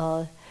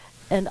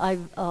 And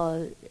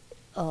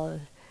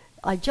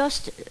I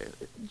just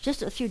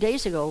a few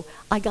days ago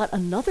I got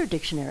another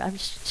dictionary. I've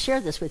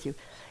shared this with you.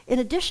 In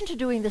addition to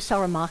doing the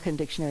Saramaccan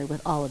dictionary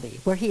with Alibi,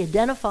 where he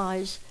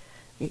identifies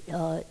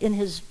in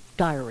his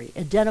diary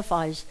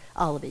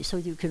Alibi,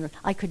 so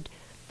I could,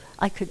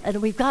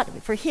 and we've got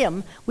for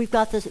him we've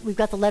got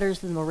the letters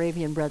that the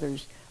Moravian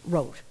brothers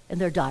wrote in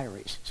their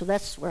diaries. So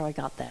that's where I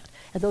got that,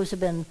 and those have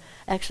been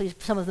actually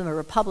some of them are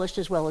republished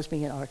as well as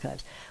being in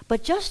archives.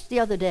 But just the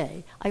other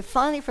day, I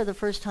finally for the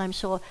first time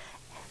saw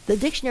the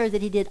dictionary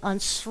that he did on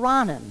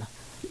Sranan.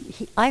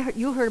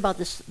 You heard about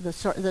this the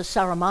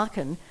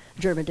Saramaccan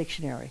German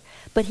dictionary,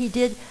 but he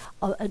did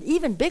an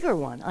even bigger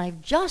one.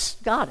 I've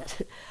just got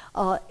it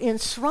in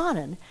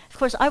Sranan. Of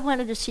course, I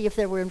wanted to see if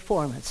there were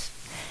informants.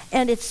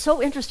 And it's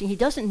so interesting. He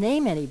doesn't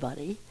name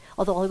anybody,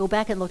 although I'll go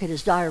back and look at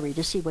his diary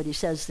to see what he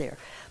says there.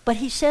 But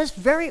he says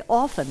very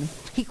often,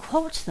 he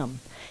quotes them.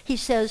 He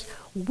says,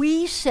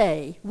 we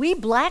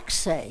blacks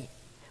say,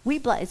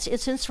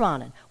 it's in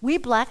Sranan, we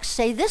blacks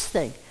say this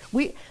thing.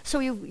 So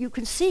you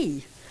can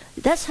see,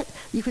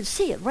 you can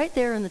see it right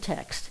there in the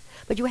text.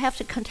 But you have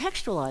to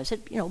contextualize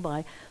it,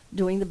 by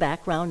doing the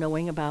background,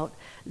 knowing about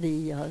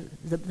the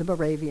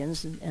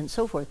Moravians and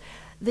so forth.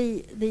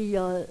 Since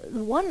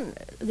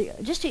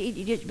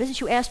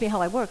you asked me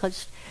how I work,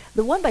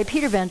 the one by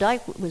Peter Van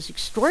Dyke was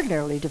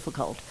extraordinarily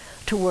difficult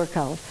to work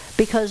out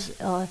because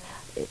the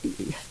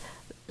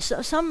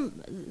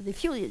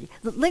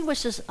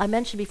linguists I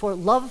mentioned before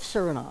love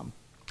Suriname.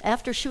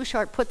 After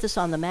Schuchart put this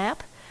on the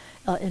map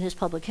in his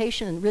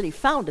publication and really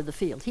founded the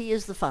field, he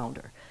is the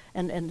founder.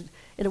 And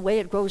in a way,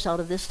 it grows out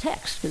of this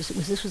text, because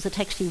this was the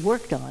text he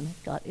worked on,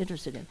 got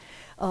interested in.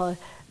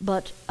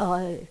 But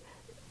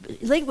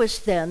linguists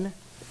then,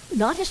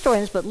 not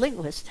historians, but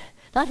linguists,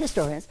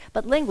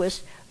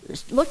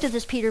 looked at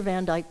this Peter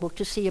Van Dyke book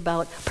to see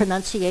about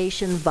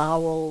pronunciation,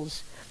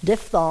 vowels,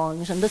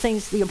 diphthongs, and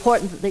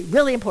the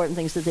really important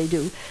things that they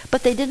do.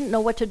 But they didn't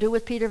know what to do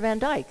with Peter Van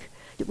Dyke.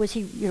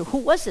 Who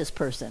was this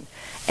person?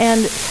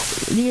 And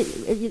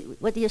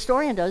what the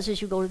historian does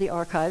is you go to the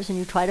archives and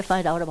you try to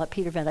find out about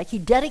Peter Van Dyke. He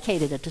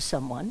dedicated it to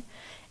someone.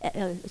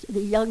 The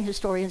young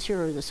historians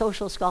here or the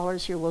social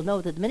scholars here will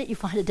know that the minute you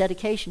find a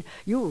dedication,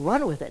 you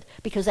run with it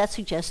because that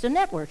suggests a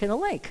network and a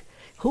link.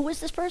 Who was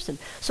this person?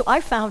 So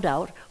I found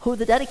out who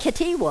the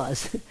dedicatee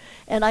was,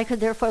 and I could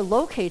therefore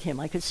locate him.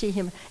 I could see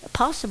him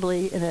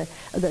possibly the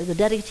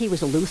dedicatee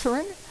was a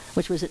Lutheran,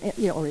 which was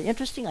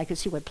interesting. I could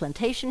see what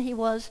plantation he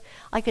was.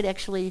 I could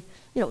actually,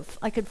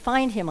 I could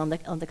find him on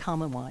the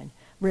Common Wine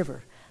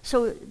River.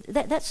 So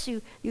that's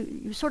you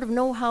sort of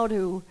know how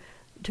to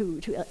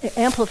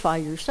amplify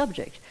your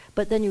subject,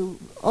 but then you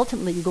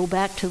ultimately go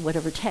back to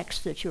whatever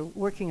text that you're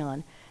working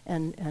on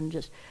and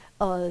just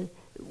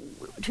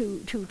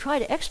to try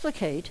to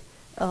explicate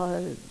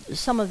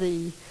some of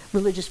the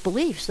religious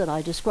beliefs that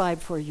I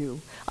described for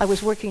you. I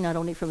was working not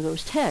only from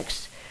those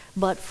texts,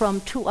 but from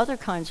two other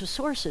kinds of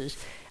sources.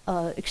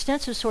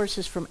 Extensive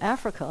sources from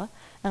Africa,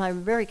 and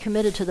I'm very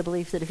committed to the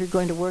belief that if you're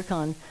going to work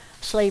on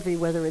slavery,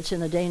 whether it's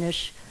in a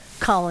Danish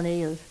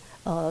colony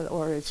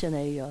or it's in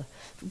a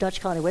Dutch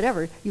colony,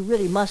 whatever, you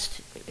really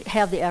must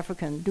have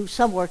do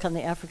some work on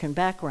the African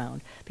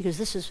background, because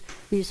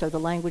these are the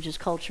languages,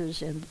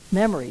 cultures, and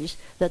memories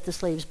that the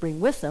slaves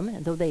bring with them,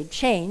 and though they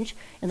change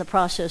in the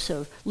process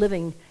of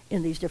living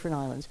in these different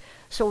islands.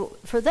 So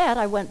for that,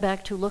 I went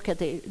back to look at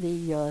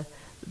the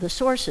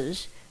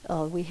sources.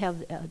 We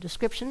have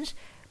descriptions.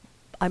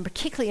 I'm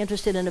particularly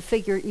interested in a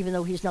figure, even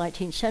though he's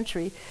 19th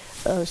century,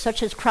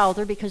 such as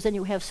Crowther, because then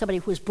you have somebody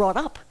who was brought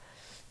up.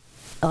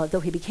 Though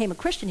he became a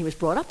Christian, he was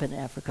brought up in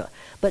Africa.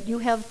 But you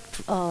have,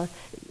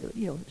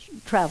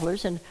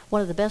 travelers, and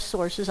one of the best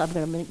sources, I'm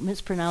going to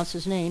mispronounce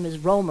his name, is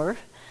Romer.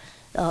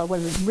 One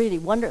of the really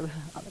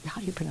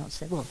how do you pronounce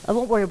that? Well, I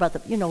won't worry about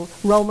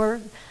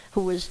Romer,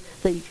 who was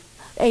the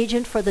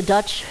agent for the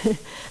Dutch,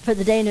 for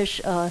the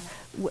Danish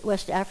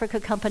West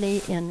Africa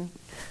Company in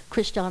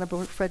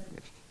Christiansborg.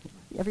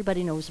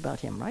 Everybody knows about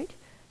him, right?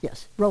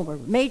 Yes, Romer,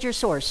 major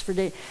source for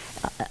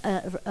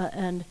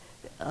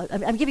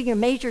I'm giving you a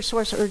major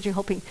source,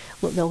 hoping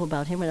we'll know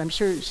about him, and I'm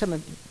sure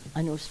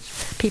I know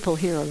people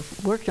here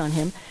have worked on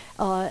him.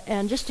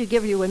 And just to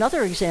give you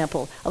another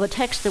example of a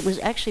text that was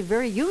actually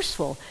very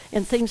useful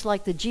in things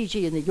like the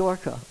Gigi and the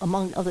Yorka,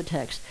 among other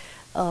texts,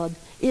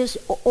 is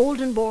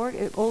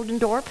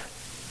Oldendorp,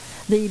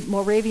 the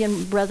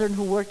Moravian brethren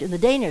who worked in the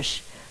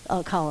Danish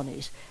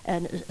colonies,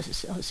 and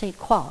St.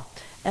 Croix.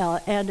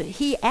 And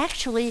he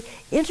actually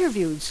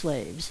interviewed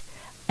slaves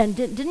and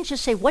didn't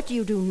just say, what do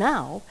you do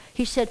now?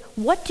 He said,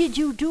 what did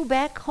you do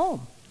back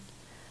home?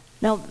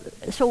 Now,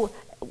 so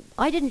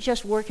I didn't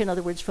just work, in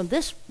other words, from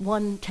this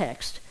one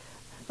text,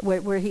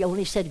 where he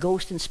only said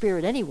ghost and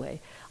spirit anyway.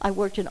 I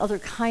worked in other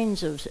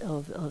kinds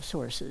of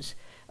sources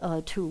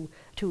to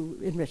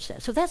enrich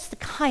that. So that's the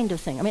kind of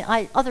thing. I mean,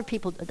 other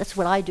people, that's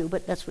what I do,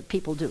 but that's what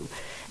people do,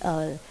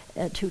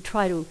 to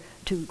try to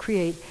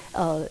create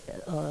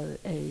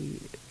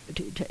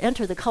to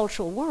enter the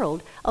cultural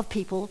world of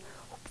people,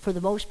 for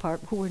the most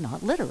part, who are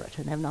not literate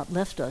and have not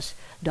left us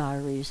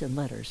diaries and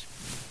letters.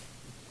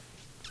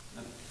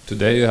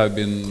 Today you have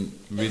been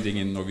reading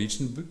in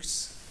Norwegian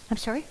books. I'm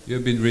sorry? You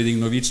have been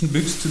reading Norwegian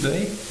books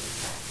today?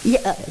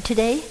 Yeah,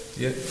 today?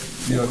 Yeah,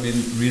 you have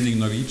been reading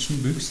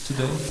Norwegian books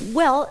today?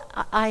 Well,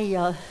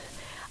 I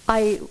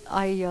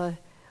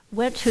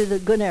went to the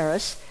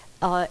Gunnerus,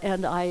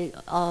 and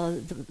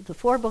the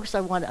 4 books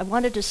I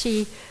wanted to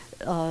see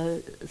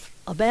a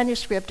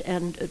manuscript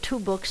and 2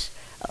 books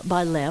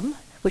by Lem,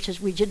 which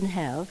we didn't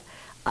have.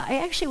 I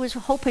actually was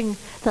hoping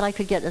that I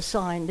could get a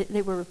sign.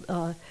 They were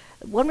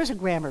one was a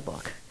grammar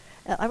book.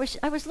 I was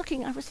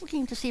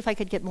looking to see if I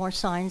could get more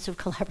signs of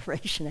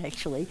collaboration.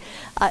 Actually,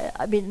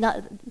 I mean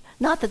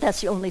not that that's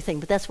the only thing,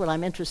 but that's what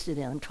I'm interested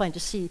in. I'm trying to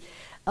see.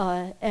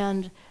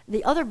 And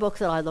the other book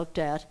that I looked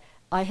at,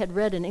 I had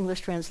read in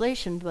English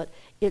translation, but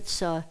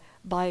it's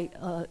by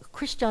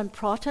Christian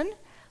Proten,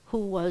 who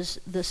was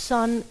the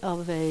son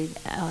of a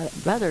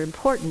rather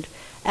important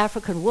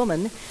African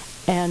woman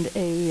and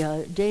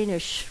a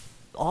Danish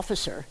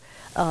officer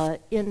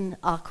in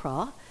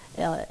Accra,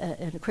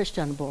 in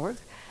Christiansborg,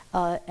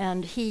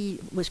 and he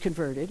was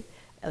converted.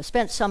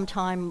 Spent some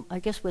time, I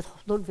guess, with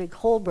Ludwig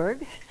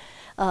Holberg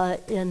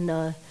in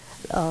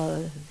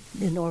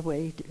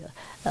Norway,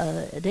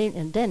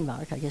 in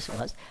Denmark, I guess it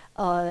was,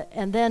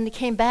 and then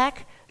came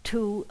back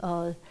to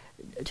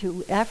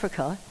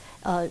Africa,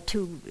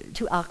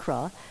 to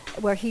Accra,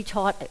 where he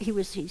taught. He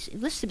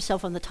lists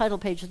himself on the title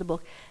page of the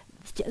book.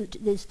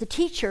 Is the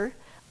teacher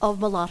of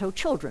mulatto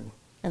children,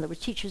 and there were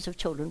teachers of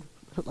children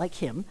like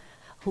him,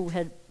 who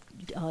had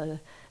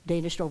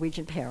Danish,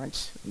 Norwegian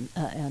parents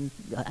and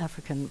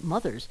African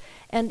mothers.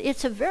 And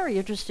it's a very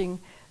interesting,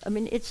 I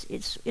mean, it's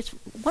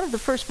one of the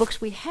first books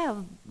we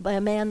have by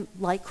a man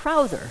like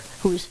Crowther,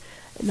 who's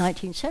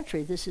 19th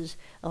century. This is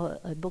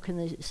a book in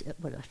the,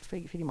 I'm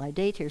forgetting my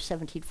date here,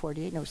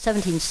 1748, no,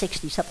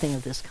 1760, something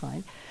of this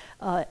kind.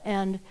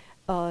 And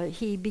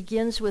he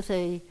begins with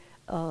a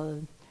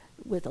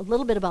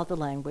little bit about the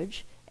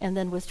language, and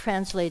then with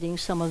translating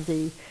some of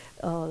the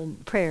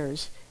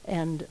prayers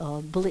and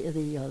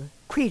the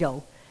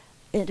credo.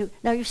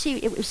 Now you see,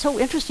 it was so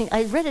interesting.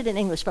 I read it in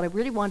English, but I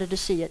really wanted to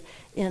see it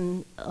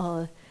in.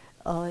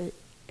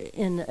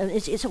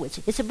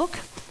 It's a book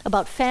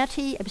about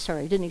Fanti. I'm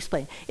sorry, I didn't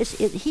explain.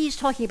 He's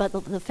talking about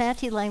the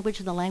Fanti language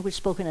and the language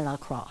spoken in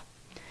Accra,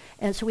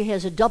 and so he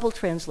has a double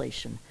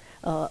translation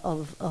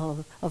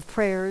of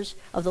prayers,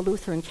 of the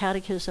Lutheran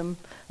Catechism,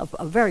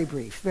 very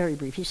brief.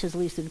 He says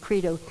at least in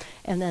Credo,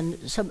 and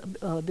then some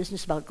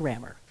business about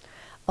grammar.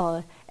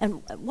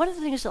 And one of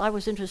the things that I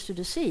was interested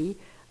to see,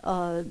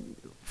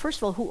 first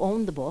of all, who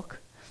owned the book,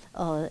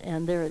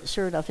 and there,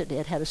 sure enough,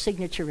 it had a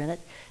signature in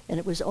it, and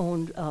it was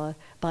owned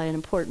by an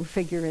important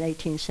figure in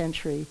 18th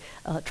century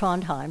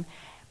Trondheim.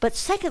 But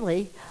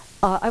secondly,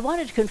 I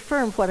wanted to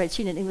confirm what I'd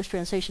seen in English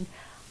translation,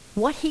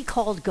 what he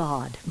called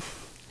God.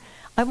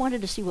 I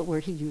wanted to see what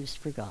word he used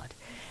for God.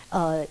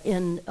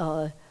 In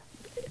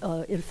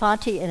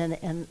Fanti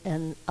and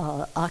in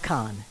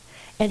Akan.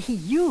 And he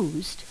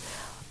used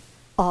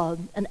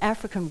an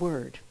African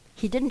word.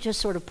 He didn't just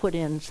sort of put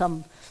in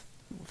some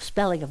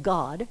spelling of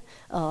God.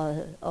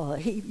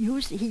 He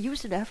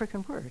used an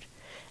African word.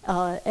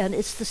 And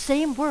it's the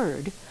same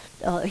word.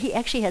 He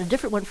actually had a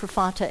different one for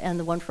Fanta and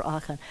the one for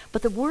Akan.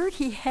 But the word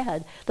he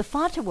had, the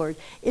Fanta word,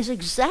 is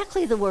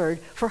exactly the word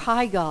for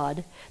high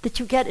God that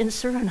you get in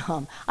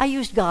Suriname. I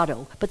used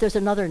Gado, but there's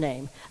another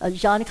name,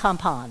 Jan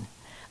Kampan.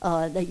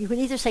 You can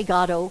either say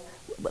Gado,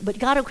 but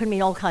Gado can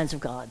mean all kinds of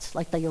gods,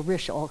 like the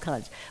Yorish, all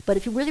kinds. But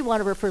if you really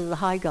want to refer to the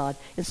high God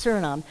in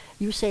Suriname,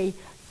 you say,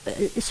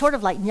 it's sort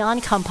of like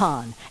Nyan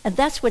Kampan, and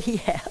that's what he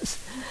has.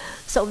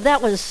 So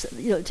that was,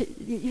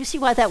 you see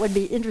why that would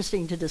be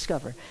interesting to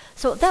discover.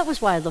 So that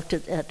was why I looked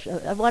at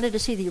I wanted to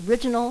see the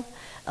original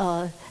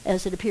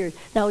as it appeared.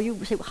 Now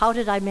you say, how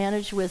did I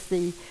manage with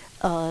the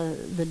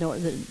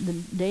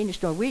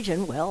Danish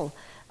Norwegian? Well,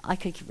 I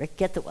could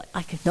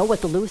know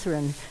what the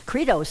Lutheran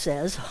Credo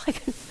says. I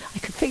could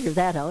figure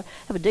that out.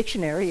 Have a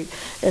dictionary,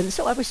 and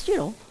so I was,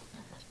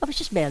 I was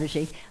just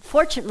managing.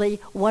 Fortunately,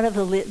 one of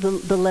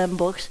the Lem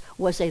books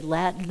was a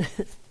Latin,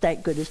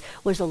 thank goodness,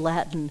 was a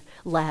Latin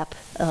lap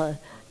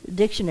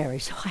dictionary,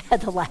 so I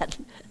had the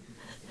Latin.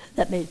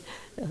 That made...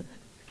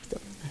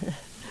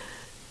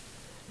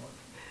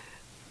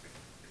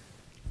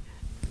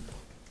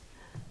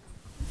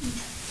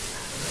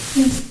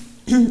 Yes.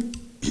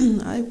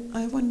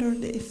 I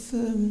wondered if,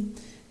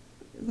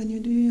 when you're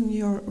doing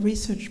your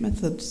research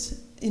methods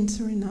in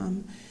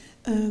Suriname,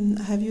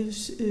 have you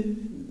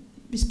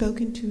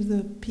spoken to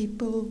the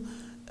people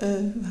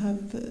who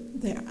have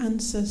their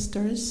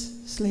ancestors,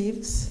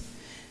 slaves,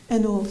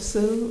 and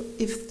also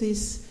if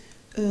this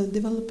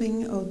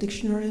developing of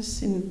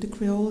dictionaries in the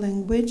Creole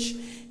language,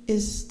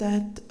 is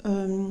that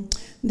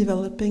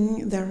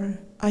developing their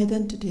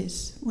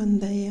identities when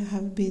they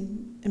have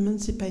been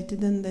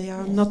emancipated and they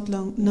are no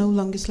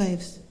longer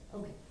slaves?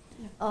 Okay.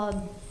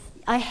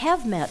 I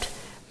have met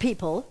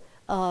people,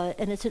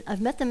 and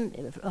I've met them.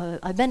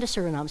 I've been to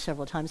Suriname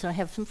several times, and I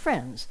have some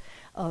friends.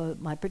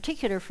 My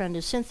particular friend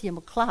is Cynthia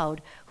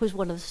MacLeod, who's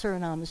one of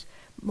Suriname's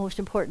most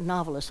important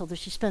novelists, although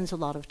she spends a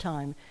lot of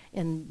time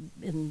in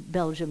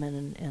Belgium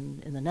and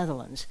in the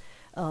Netherlands,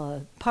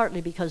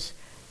 partly because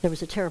there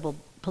was a terrible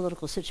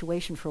political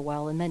situation for a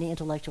while, and many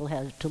intellectuals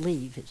had to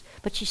leave.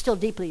 But she's still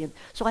deeply in.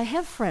 So I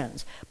have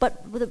friends.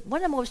 But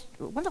one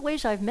of the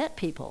ways I've met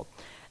people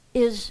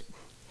is,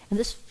 and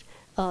this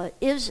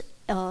is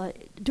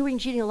doing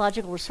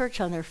genealogical research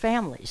on their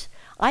families.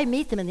 I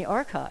meet them in the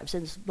archives,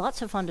 and it's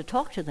lots of fun to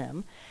talk to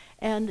them.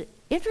 And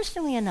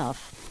interestingly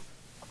enough,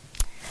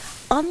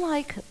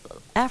 unlike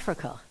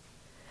Africa,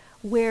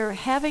 where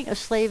having a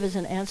slave as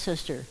an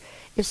ancestor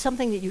is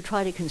something that you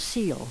try to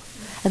conceal,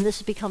 and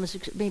this becomes,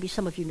 maybe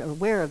some of you are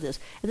aware of this,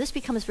 and this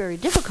becomes very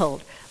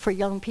difficult for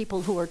young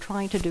people who are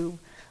trying to do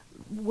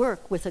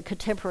work with a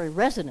contemporary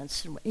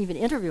resonance, even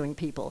interviewing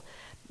people.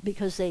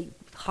 because they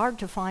hard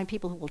to find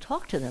people who will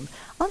talk to them.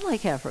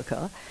 Unlike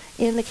Africa,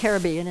 in the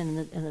Caribbean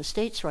and in the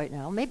States right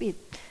now, maybe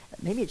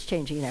it's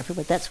changing in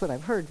Africa, but that's what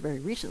I've heard very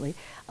recently.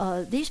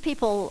 These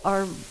people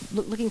are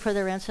looking for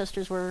their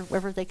ancestors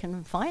wherever they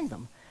can find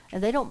them,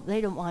 and they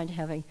don't mind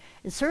having.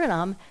 In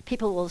Suriname,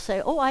 people will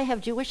say, "Oh, I have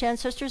Jewish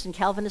ancestors and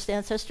Calvinist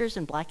ancestors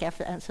and Black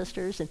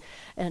ancestors,"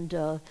 and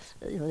you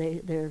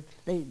know,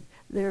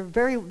 they're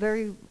very,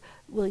 very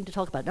willing to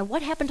talk about it. Now,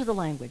 what happened to the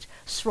language?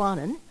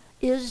 Sranan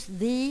is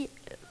the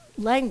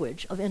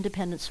language of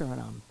independent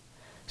Suriname.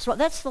 So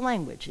that's the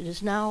language. It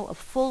is now a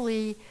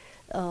fully,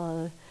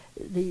 the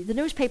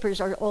newspapers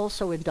are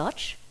also in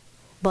Dutch,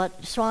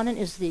 but Sranan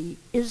is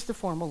the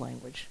formal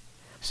language.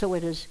 So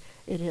it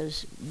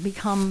has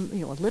become,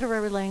 you know, a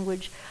literary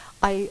language.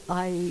 I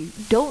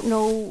don't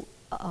know,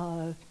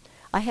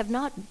 I have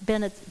not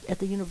been at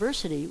the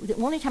university. The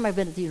only time I've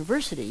been at the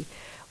university,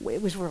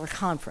 it was for a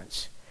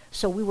conference.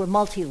 So we were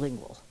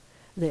multilingual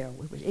there.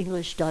 It was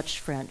English, Dutch,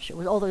 French. It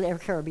was all the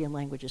Caribbean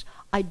languages.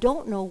 I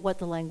don't know what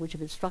the language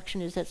of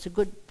instruction is. That's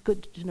good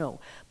to know.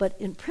 But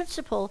in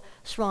principle,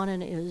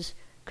 Sranan is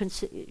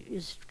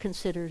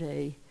considered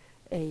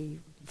a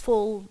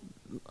full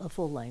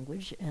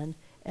language and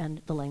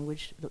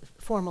the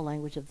formal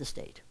language of the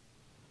state.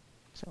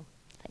 So,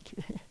 thank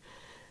you.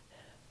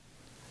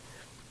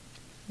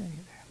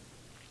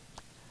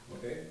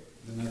 Okay,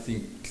 then I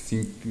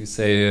think we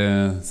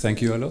say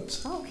thank you a lot.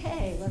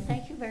 Okay, well,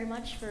 thank you very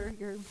much for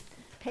your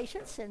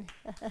patience and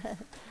thank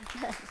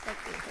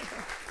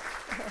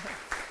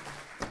you.